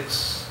 No.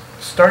 It's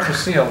starting to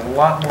see a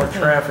lot more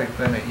traffic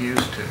than it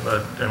used to.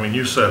 But, I mean,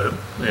 you said it,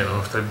 you know,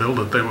 if they build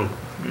it, they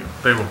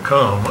will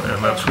come,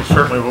 and that's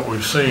certainly what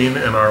we've seen.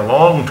 And our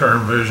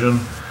long-term vision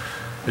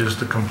is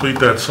to complete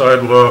that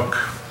sidewalk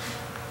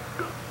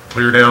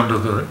clear down to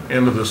the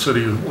end of the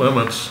city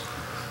limits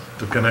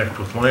to connect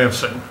with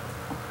Lansing,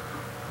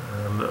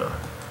 and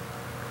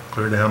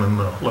clear down in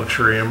the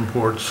luxury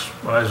imports,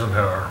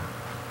 Eisenhower.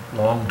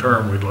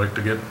 Long-term, we'd like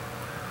to get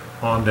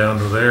on down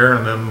to there,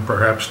 and then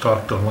perhaps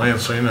talk to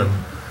Lansing and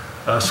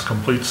us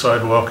complete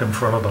sidewalk in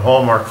front of the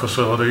Hallmark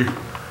facility.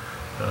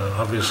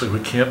 Obviously, we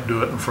can't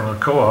do it in front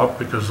of Co-op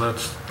because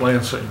that's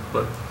Lansing,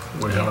 but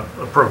we haven't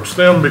approached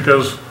them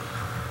because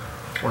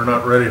we're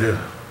not ready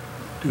to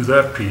do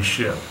that piece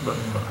yet. But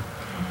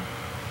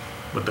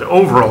But the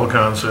overall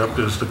concept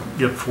is to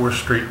get 4th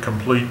Street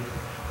complete,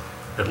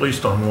 at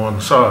least on one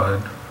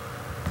side.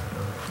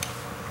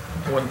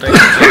 One thing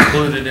that's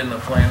included in the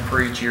plan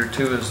for each year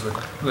too is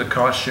the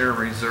cost share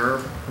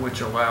reserve,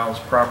 which allows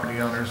property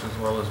owners as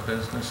well as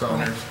business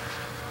owners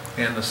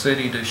and the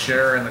city to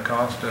share in the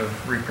cost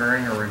of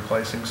repairing or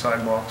replacing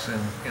sidewalks in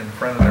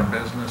front of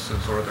their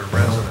businesses or their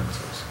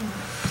residences.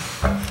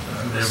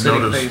 The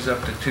city pays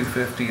up to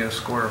 $250 a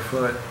square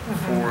foot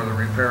for the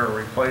repair or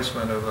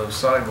replacement of those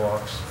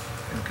sidewalks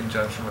in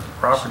conjunction with the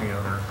property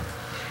owner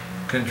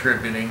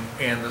contributing,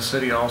 and the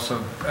city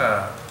also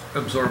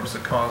absorbs the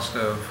cost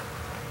of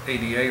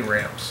ADA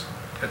ramps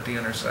at the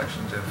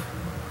intersections if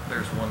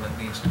there's one that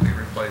needs to be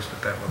replaced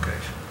at that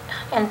location.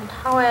 And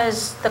how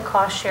has the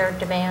cost share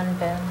demand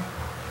been?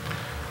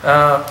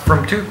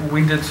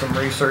 We did some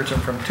research,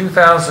 and from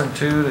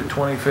 2002 to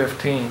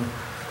 2015,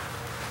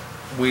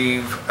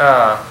 we've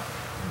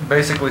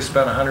basically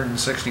spent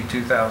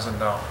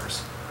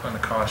 $162,000 on the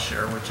cost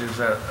share, which is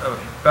at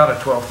about a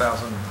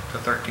 $12,000 to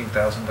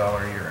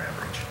 $13,000 a year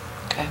average.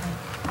 Okay.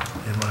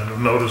 You might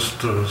have noticed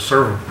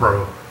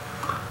ServPro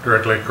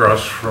directly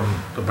across from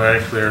the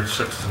bank there at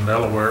 6th and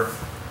Delaware,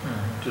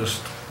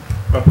 just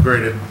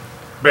upgraded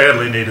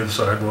badly needed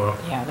sidewalk.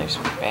 Yeah, there's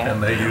bad.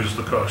 And they use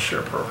the cost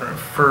share program.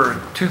 For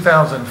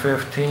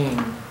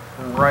 2015,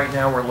 right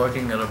now we're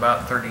looking at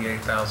about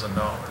 $38,000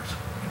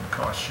 in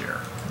cost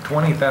share.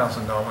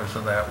 $20,000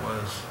 of that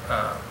was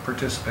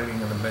participating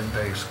in the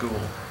midday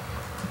school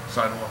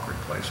sidewalk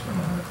replacement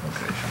on that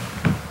location.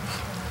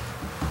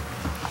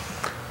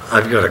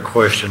 I've got a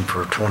question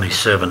for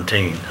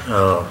 2017.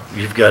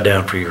 You've got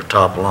down for your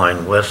top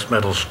line, West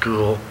Middle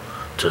School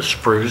to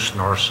Spruce,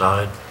 north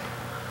side,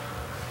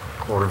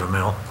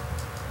 $250,000.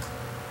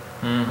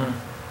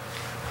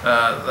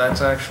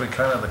 That's actually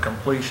kind of the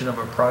completion of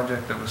a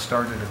project that was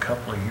started a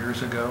couple of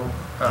years ago.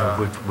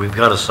 We've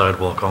got a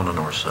sidewalk on the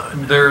north side.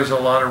 There's a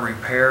lot of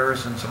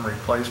repairs and some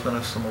replacement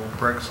of some old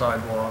brick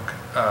sidewalk,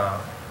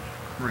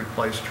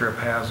 replace trip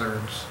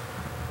hazards,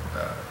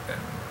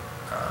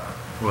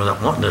 Well,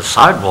 the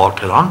sidewalk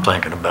that I'm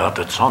thinking about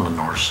that's on the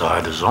north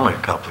side is only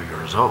a couple of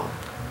years old.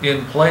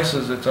 in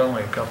places it's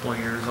only a couple of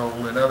years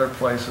old. In other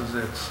places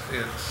it's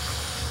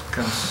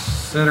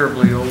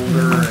considerably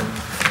older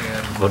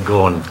and But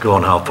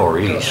going how far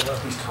east?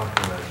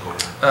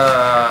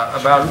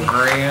 About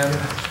Grand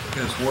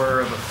is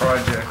where the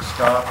project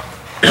stopped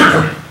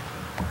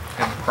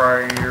in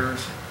prior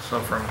years.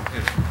 So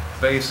it's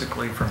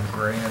basically from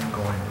Grand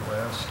going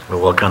west.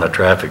 Well, what kind of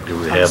traffic do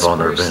we have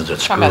on our bins at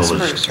school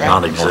is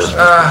non-existent?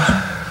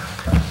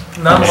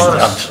 Not a lot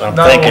of. I'm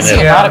thinking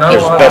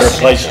there's better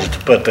places to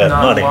put that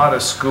money. Not a lot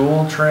of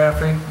school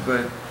traffic,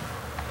 but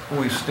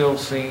we've still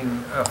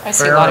seen a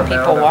fair lot of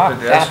people amount walk of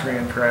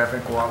pedestrian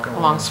traffic walking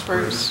along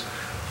Spruce.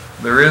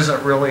 There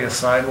isn't really a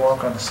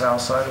sidewalk on the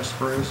south side of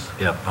Spruce.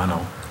 Yep, I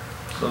know.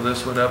 So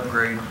this would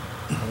upgrade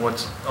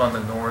what's on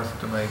the north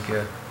to make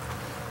it.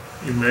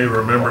 You may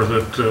remember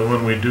that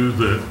when we do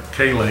the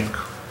K-Link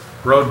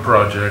road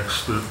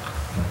projects, that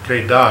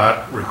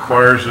KDOT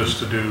requires us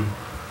to do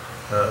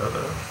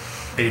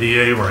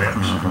ADA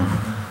ramps.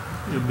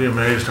 You'd be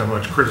amazed how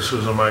much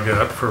criticism I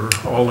got for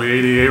all the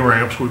ADA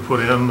ramps we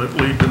put in that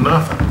lead to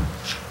nothing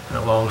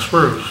along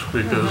Spruce,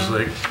 because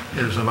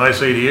there's a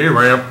nice ADA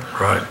ramp,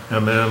 right?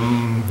 And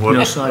then what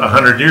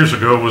 100 years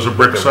ago was a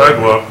brick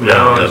sidewalk,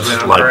 now is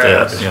like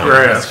grass. that. Yeah.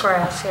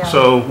 Grass. Yeah.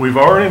 So we've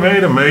already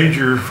made a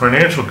major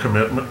financial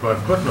commitment by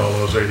putting all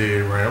those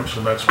ADA ramps,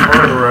 and that's part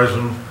of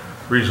the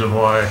reason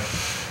why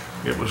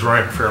it was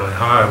ranked fairly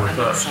high with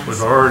us.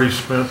 We've already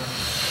spent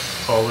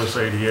all this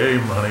ADA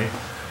money.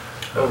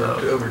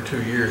 Over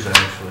 2 years,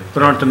 actually.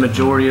 But aren't the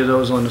majority of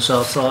those on the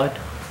south side?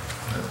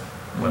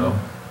 Well,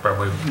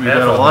 probably We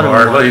got a lot of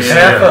them, at least.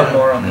 Half of them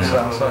are on the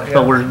south side. Yeah.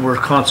 But we're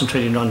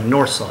concentrating on the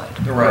north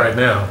side. Right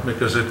now,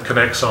 because it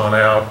connects on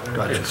out.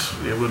 Gotcha.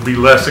 It would be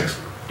less,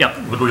 Yep.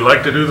 would we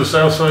like to do the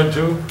south side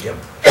too? Yep.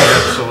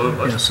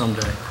 Absolutely. Yeah,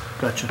 someday.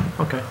 Gotcha.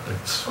 Okay.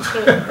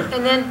 Okay,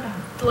 and then,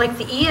 like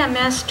the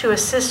EMS to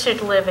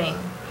assisted living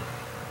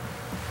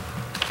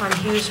on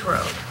Hughes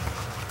Road,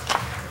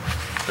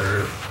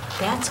 There-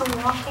 that's a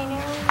walking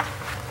area?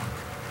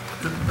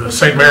 The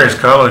St. Mary's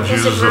College Is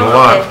it uses it a really?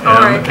 lot, Okay,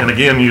 all right. and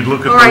again, you'd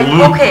look at All right, the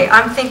loop. okay,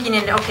 I'm thinking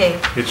okay.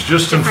 It's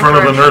just in Different front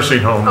of the direction.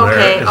 nursing home Okay,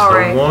 there. It's all the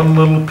right. one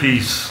little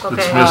piece that's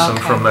Okay. missing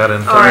Okay. from that All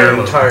entire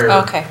right.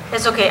 loop. Okay.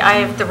 It's okay, I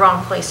have the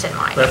wrong place in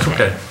mind. That's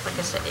okay. Like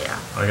I said, yeah.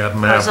 I got I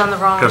was mapped, on the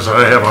wrong. because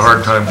I have a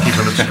hard time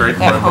keeping it straight in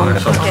my At home.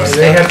 mind sometimes.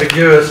 They have to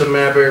give us a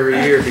map every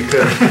year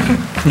because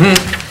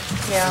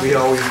Yeah. we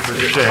always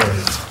forget.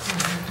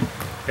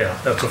 Yeah,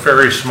 that's a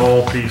very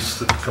small piece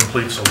that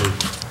completes a loop.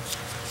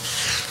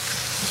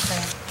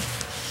 Okay.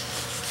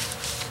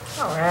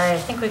 All right, I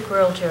think we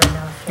grilled you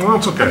enough. Well,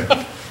 it's okay.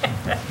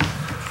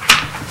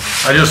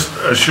 I just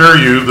assure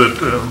you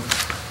that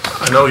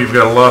I know you've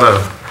got a lot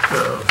of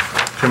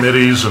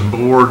committees and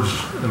boards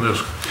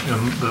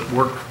that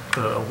work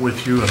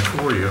with you and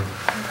for you,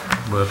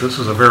 but this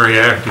is a very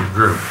active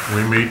group.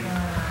 We meet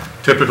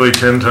typically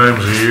 10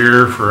 times a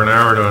year for an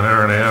hour to an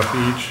hour and a half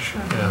each,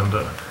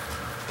 and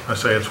I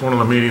say it's one of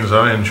the meetings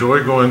I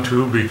enjoy going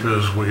to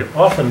because we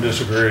often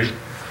disagree,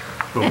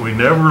 but we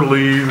never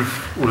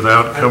leave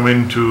without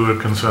coming to a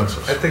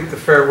consensus. I think the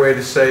fair way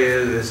to say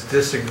it is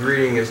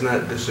disagreeing is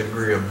not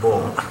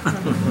disagreeable.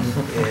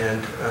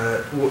 And,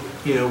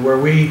 you know, where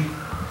we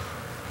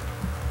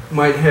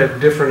might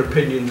have different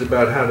opinions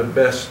about how to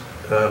best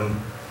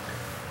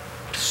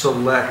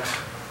select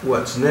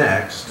what's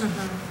next,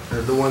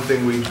 the one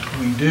thing we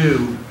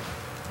do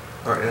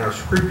and are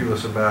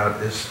scrupulous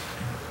about is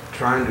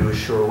trying to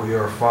assure we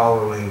are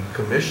following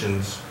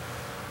commission's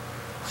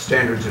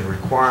standards and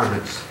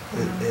requirements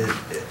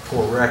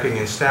for racking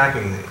and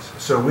stacking these.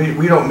 So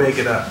we don't make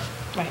it up.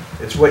 Right.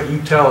 It's what you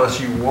tell us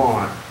you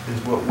want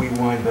is what we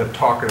wind up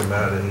talking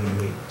about in the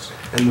meetings.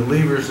 And the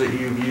levers that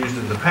you've used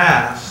in the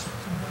past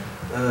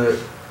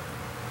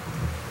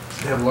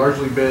have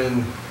largely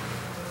been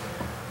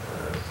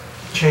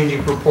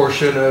changing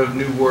proportion of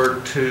new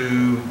work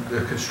to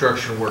the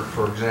construction work,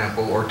 for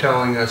example, or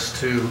telling us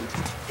to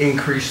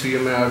increase the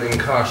amount in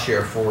cost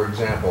share, for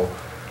example.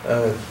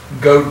 Do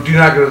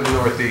not go to the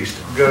northeast,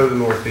 go to the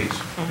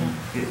northeast.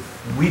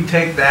 We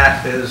take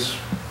that as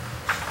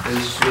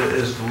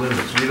the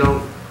limits. We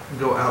don't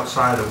go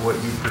outside of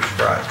what you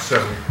prescribe. So,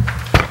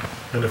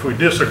 And if we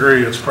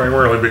disagree, it's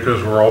primarily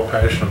because we're all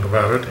passionate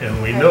about it,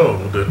 and we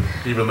know that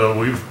even though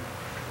we've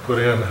put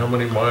in how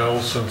many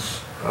miles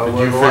since, did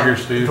you figure,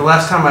 Steve? The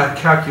last time I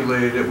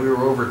calculated it, we were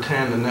over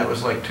 10, and that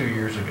was like 2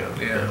 years ago.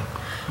 Yeah.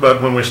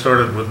 But when we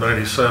started with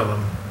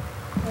 97,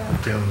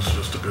 10's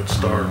just a good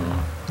start.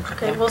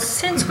 Okay, well,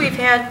 since we've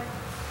had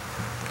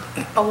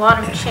a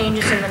lot of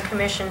changes in the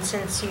commission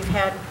since you've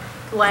had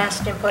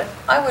last input,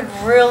 I would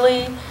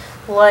really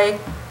like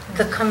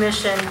the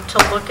commission to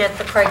look at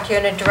the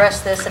criteria and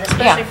address this, and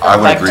especially for... I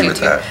would agree with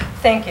that.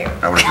 Thank you.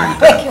 I would agree with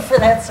Thank that. you for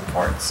that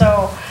support.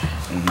 So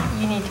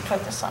you need to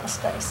put this on a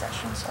study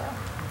session, so,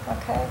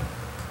 okay?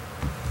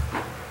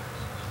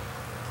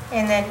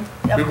 And then,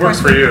 of course,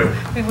 for you.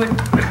 we would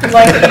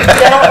like you,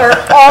 or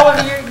all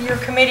of your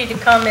committee to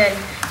come in,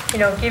 you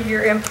know, give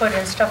your input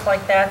and stuff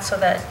like that, so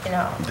that, you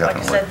know, like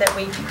I said, that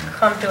we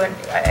come to it.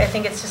 I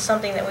think it's just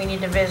something that we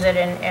need to visit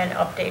and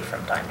update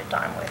from time to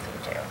time with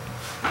you too.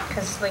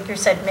 Because like you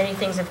said, many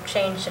things have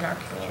changed in our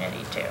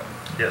community too.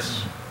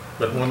 Yes,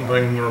 but one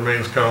thing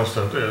remains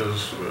constant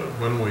is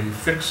when we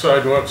fix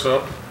sidewalks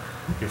up,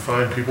 you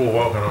find people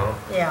walking on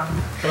them. Yeah.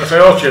 And I say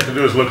all you have to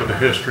do is look at the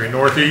history.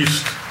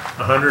 Northeast,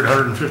 100,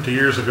 150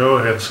 years ago,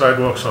 had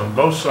sidewalks on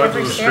both sides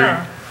of the street,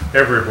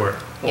 everywhere.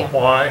 Well,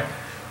 why?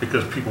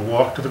 Because people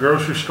walked to the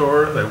grocery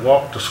store, they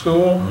walked to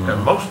school,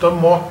 and most of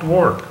them walked to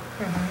work.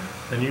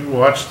 And you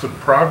watch the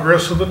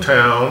progress of the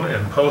town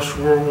in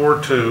post-World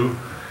War II.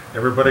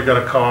 Everybody got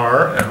a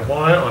car, and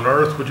why on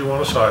earth would you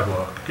want a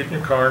sidewalk? Get in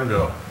your car and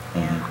go.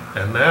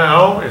 And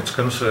now it's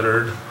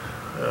considered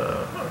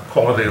a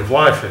quality of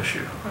life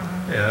issue.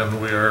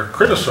 And we are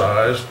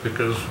criticized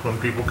because when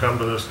people come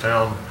to this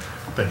town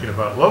thinking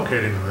about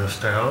locating in this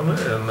town,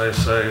 and they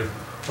say,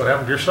 what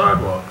happened to your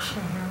sidewalks?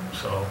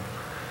 So.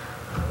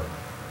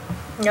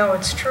 No,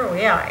 it's true,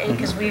 yeah,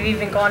 because we've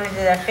even gone into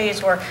that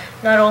phase where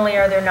not only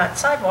are there not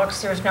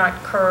sidewalks, there's not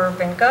curb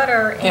and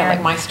gutter. Yeah,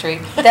 like my street.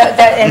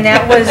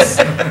 That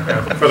was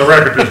for the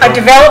record, a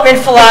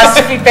development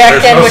philosophy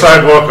back then. There's no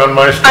sidewalk on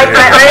my street.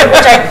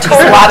 Which I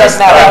totally,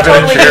 I've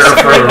been chair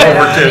for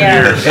over 10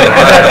 years. So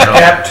I have a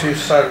gap to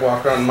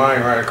sidewalk on mine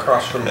right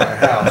across from my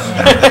house.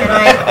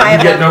 And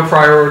we get no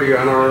priority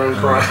on our own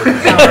property.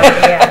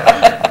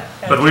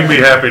 But we'd be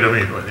happy to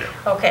meet with you.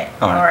 Okay,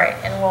 all right,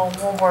 and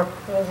we'll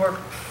work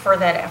for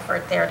that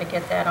effort there to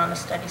get that on a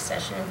study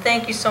session. And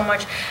thank you so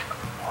much.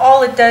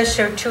 All it does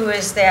show too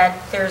is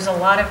that there's a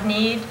lot of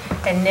need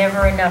and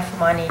never enough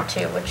money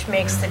too, which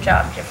makes the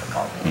job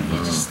difficult. And you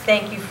just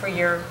thank you for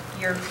your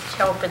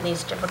help in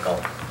these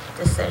difficult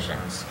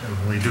decisions.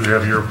 And we do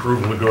have your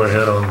approval to go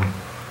ahead on,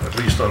 at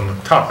least on the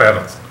top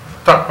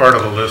part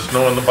of the list,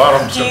 knowing the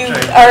bottom some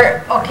changes.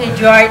 Okay,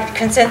 do I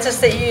consensus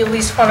that you at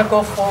least want to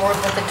go forward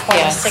with the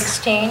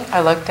 2016?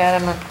 I looked at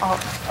them.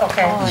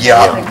 Okay.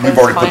 Yeah, we've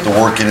already put the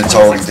work in, it's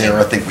already there.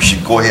 I think we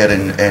should go ahead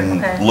and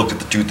look at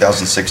the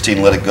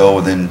 2016, let it go,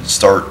 and then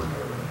start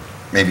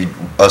maybe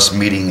us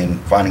meeting and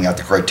finding out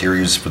the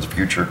criteria for the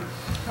future.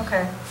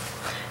 Okay.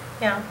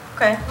 Yeah,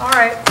 okay, all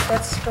right,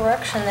 that's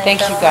direction then.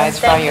 Thank you guys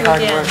for all your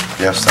hard work.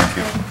 Yes, thank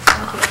you.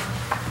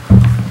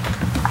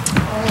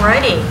 All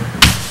righty.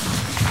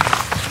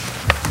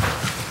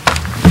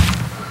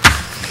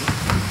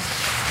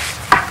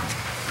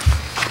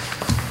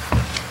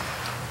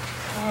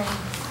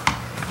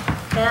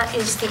 That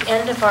is the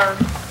end of our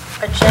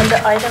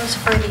agenda items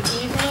for the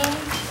evening.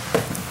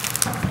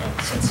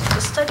 And since it's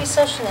a study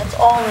session, that's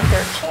all that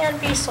there can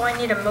be, so I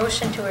need a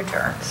motion to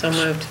adjourn. So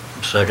moved.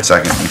 Second.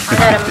 I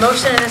had a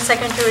motion and a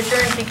second to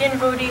adjourn. Begin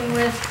voting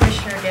with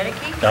Commissioner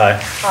Dedeke. Aye.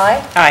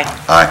 Aye. Aye.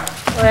 Aye.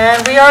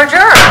 And we are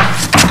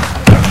adjourned.